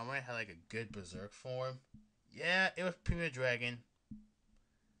had like a good berserk form. Yeah, it was Premier Dragon.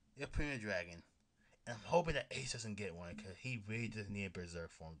 And I'm hoping that Ace doesn't get one because he really does need a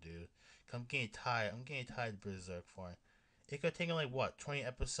berserk form, dude. Cause I'm getting tired. Of berserk form. It could take him like what 20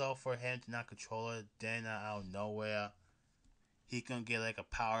 episodes for him to not control it. Then out of nowhere, he can get like a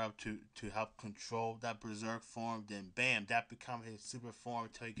power up to help control that berserk form. Then bam, that becomes his super form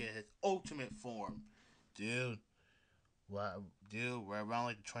until he get his ultimate form, dude. What, dude? We're around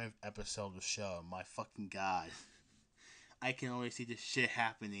like the 20th episode of the show. My fucking god, I can already see this shit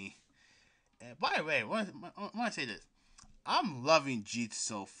happening. And by the way, I want to say this. I'm loving Jeet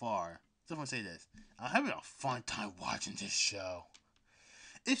so far. Just want to say this. I'm having a fun time watching this show.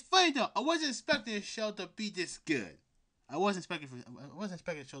 It's funny though. I wasn't expecting the show to be this good. I wasn't expecting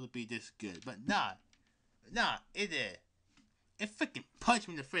the show to be this good, but nah, it did. It freaking punched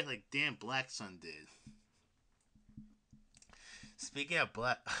me in the face like damn Black Sun did. Speaking of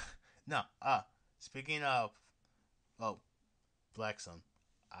Black, no, speaking of, Black Sun,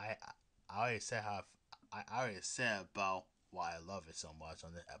 I already said I already said about why I love it so much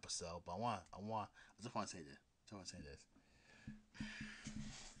on this episode, but I just want to say this.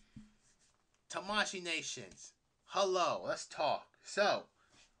 Tamashi Nations, hello, let's talk. So,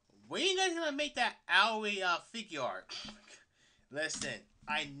 when are you guys gonna make that Aoi figure art? Listen,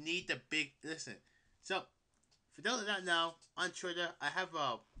 I need the big. Listen, so for those that don't know, on Twitter, I have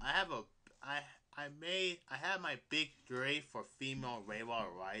my big three for female Reiwa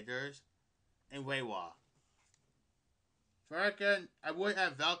riders and Reiwa. Again, I would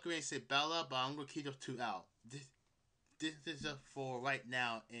have Valkyrie and Sabella, but I'm gonna keep those two out. This is for right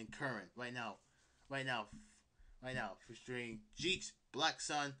now in current. Right now, featuring Jeeks, Black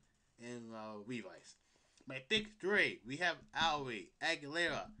Sun, and Revice. My big three, we have Aoi,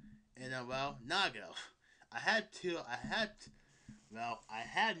 Aguilera, and Nago. I have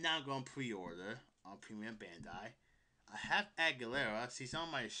Nago on pre-order on Premium Bandai. I have Aguilera. She's on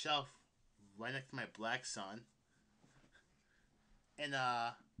my shelf right next to my Black Sun. And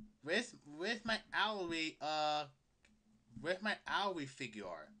with my Aoi figure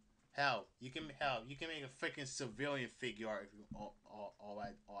art. Hell, you can make a freaking civilian figure art if you all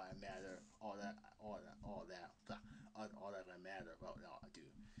that matter, all that matter. Well, no, I do.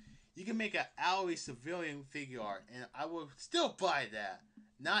 You can make an Aoi civilian figure art, and I will still buy that.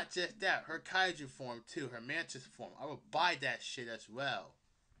 Not just that, her kaiju form too, her mantis form. I will buy that shit as well.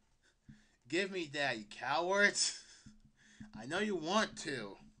 Give me that, you cowards. I know you want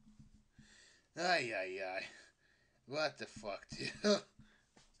to. Ay. What the fuck, dude?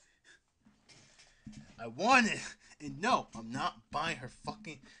 I want it. And no, I'm not buying her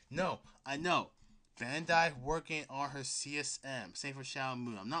fucking... No, I know. Bandai working on her CSM. Same for Shadow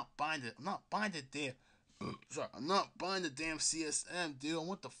Moon. I'm not buying the damn... I'm not buying the damn CSM, dude. I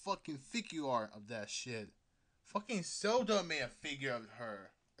want the fucking figure art of that shit. Fucking Soda made a figure of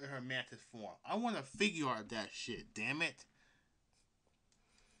her in her mantis form. I want a figure art of that shit, damn it.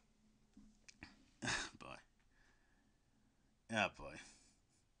 Boy. Yeah, boy.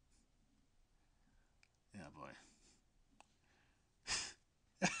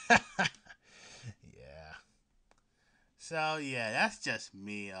 Yeah. So, yeah, that's just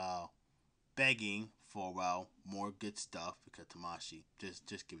me begging for, more good stuff because Tamashi.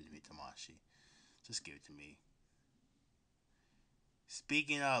 Just give it to me, Tamashi. Just give it to me.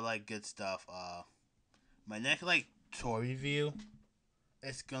 Speaking of, good stuff, my next, toy review,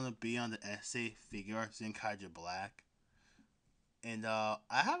 it's gonna be on the essay figure Zenkaija Black. And I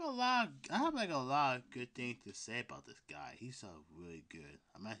have a lot of good things to say about this guy. He's really good.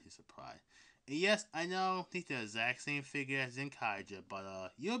 I'm actually surprised. And yes, I know he's the exact same figure as Zenkaija,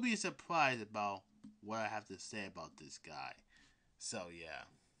 but you'll be surprised about what I have to say about this guy. So yeah,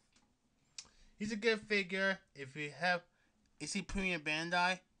 he's a good figure. Is he Premium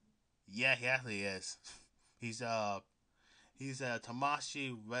Bandai? Yeah, he actually is. He's a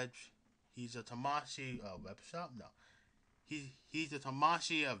Tamashi web. He's a Tamashi web shop. No. He's a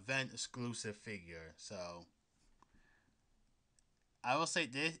Tamashii event exclusive figure. So I will say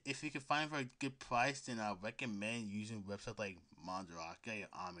this: if you can find for a good price, then I recommend using websites like Mandarake or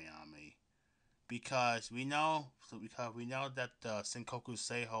Ami, because we know that the Senkoku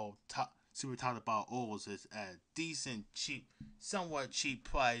Seiho Super Top About Olds is at a decent, cheap, somewhat cheap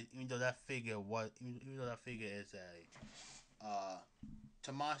price. Even though that figure is a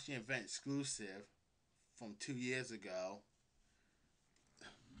Tamashii event exclusive from 2 years ago.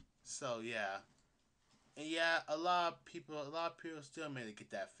 So yeah, and yeah, a lot of people still made to get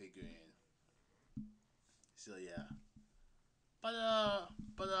that figure in. So yeah, but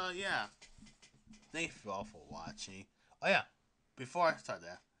yeah. Thank you all for watching. Oh yeah, before I start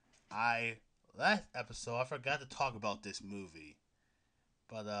that, last episode I forgot to talk about this movie,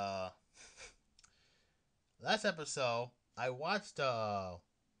 but last episode I watched the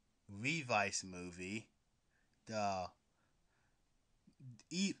Revice movie, the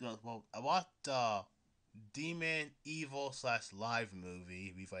I watched the Demon Evil / Live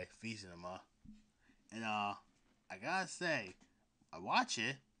movie, Revice V Cinema, and I gotta say, I watch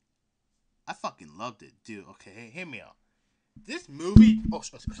it. I fucking loved it, dude. Okay, hey, hear me out. This movie. Oh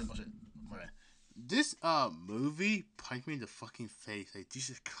shit! My bad. This movie punched me in the fucking face. Like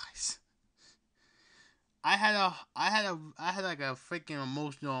Jesus Christ. I had like a freaking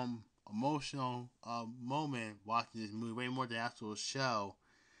emotional moment watching this movie, way more than the actual show.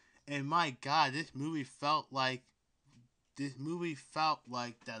 And my God, this movie felt like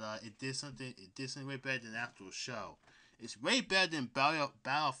that. It did something. It did something way better than the actual show. It's way better than Battle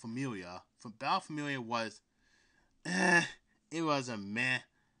Familia. Battle Familia was, it was a meh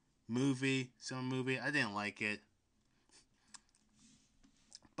movie. I didn't like it.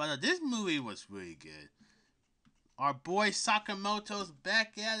 But this movie was really good. Our boy Sakamoto's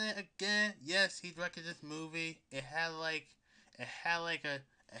back at it again. Yes, he directed this movie. It had like an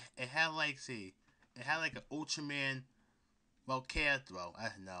Ultraman Volcatro. I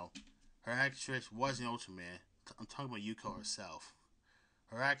don't know. Her actress wasn't Ultraman. I'm talking about Yuko herself.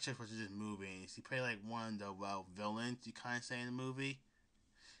 Her actress was in this movie, and she played like one of the villains, you kind of say, in the movie.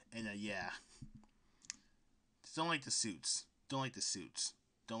 And yeah, don't like the suits. But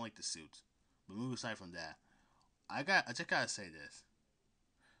moving aside from that, I just gotta say this.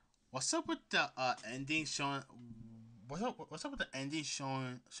 What's up with the ending showing? What's up with the ending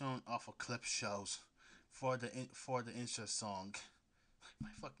showing off of clip shows for the intro song? My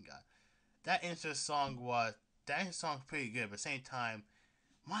fucking God, that intro song pretty good, but at the same time,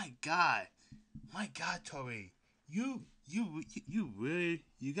 my God, Tori, you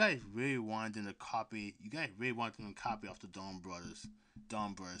guys really wanted them to copy. You guys really wanted them to copy off the Dawn Brothers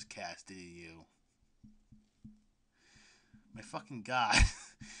cast, didn't you? My fucking God,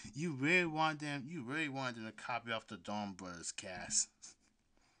 you really wanted them to copy off the Dawn Brothers cast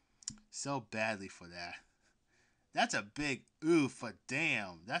so badly for that. That's a big oof for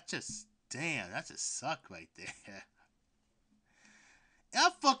damn. That just sucked right there. I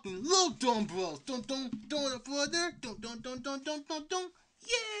fucking love Dawn Bros. Don't brother. Don't.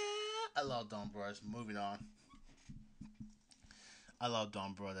 Yeah, I love Dawn Brothers. Moving on. I love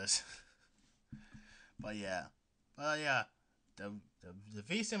Dawn Brothers. But yeah, the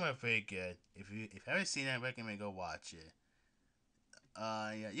V-Sim are very good. If you haven't seen it, I recommend go watch it.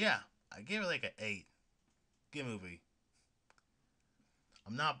 Yeah, I give it like an 8. Good movie.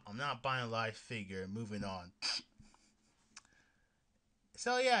 I'm not buying a live figure. Moving on.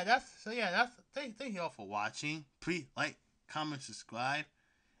 So yeah, that's thank you all for watching. Please like, comment, subscribe,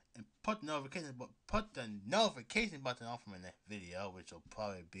 and put the notification button on for my next video, which will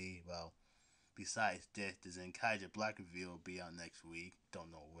probably be, well, besides this, the Zenkaiger Black review will be out next week.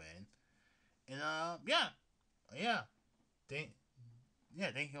 Don't know when. And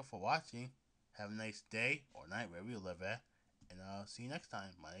thank you all for watching. Have a nice day or night wherever you live at, and I'll see you next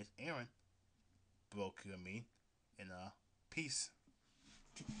time. My name's Aaron. Broku, and peace.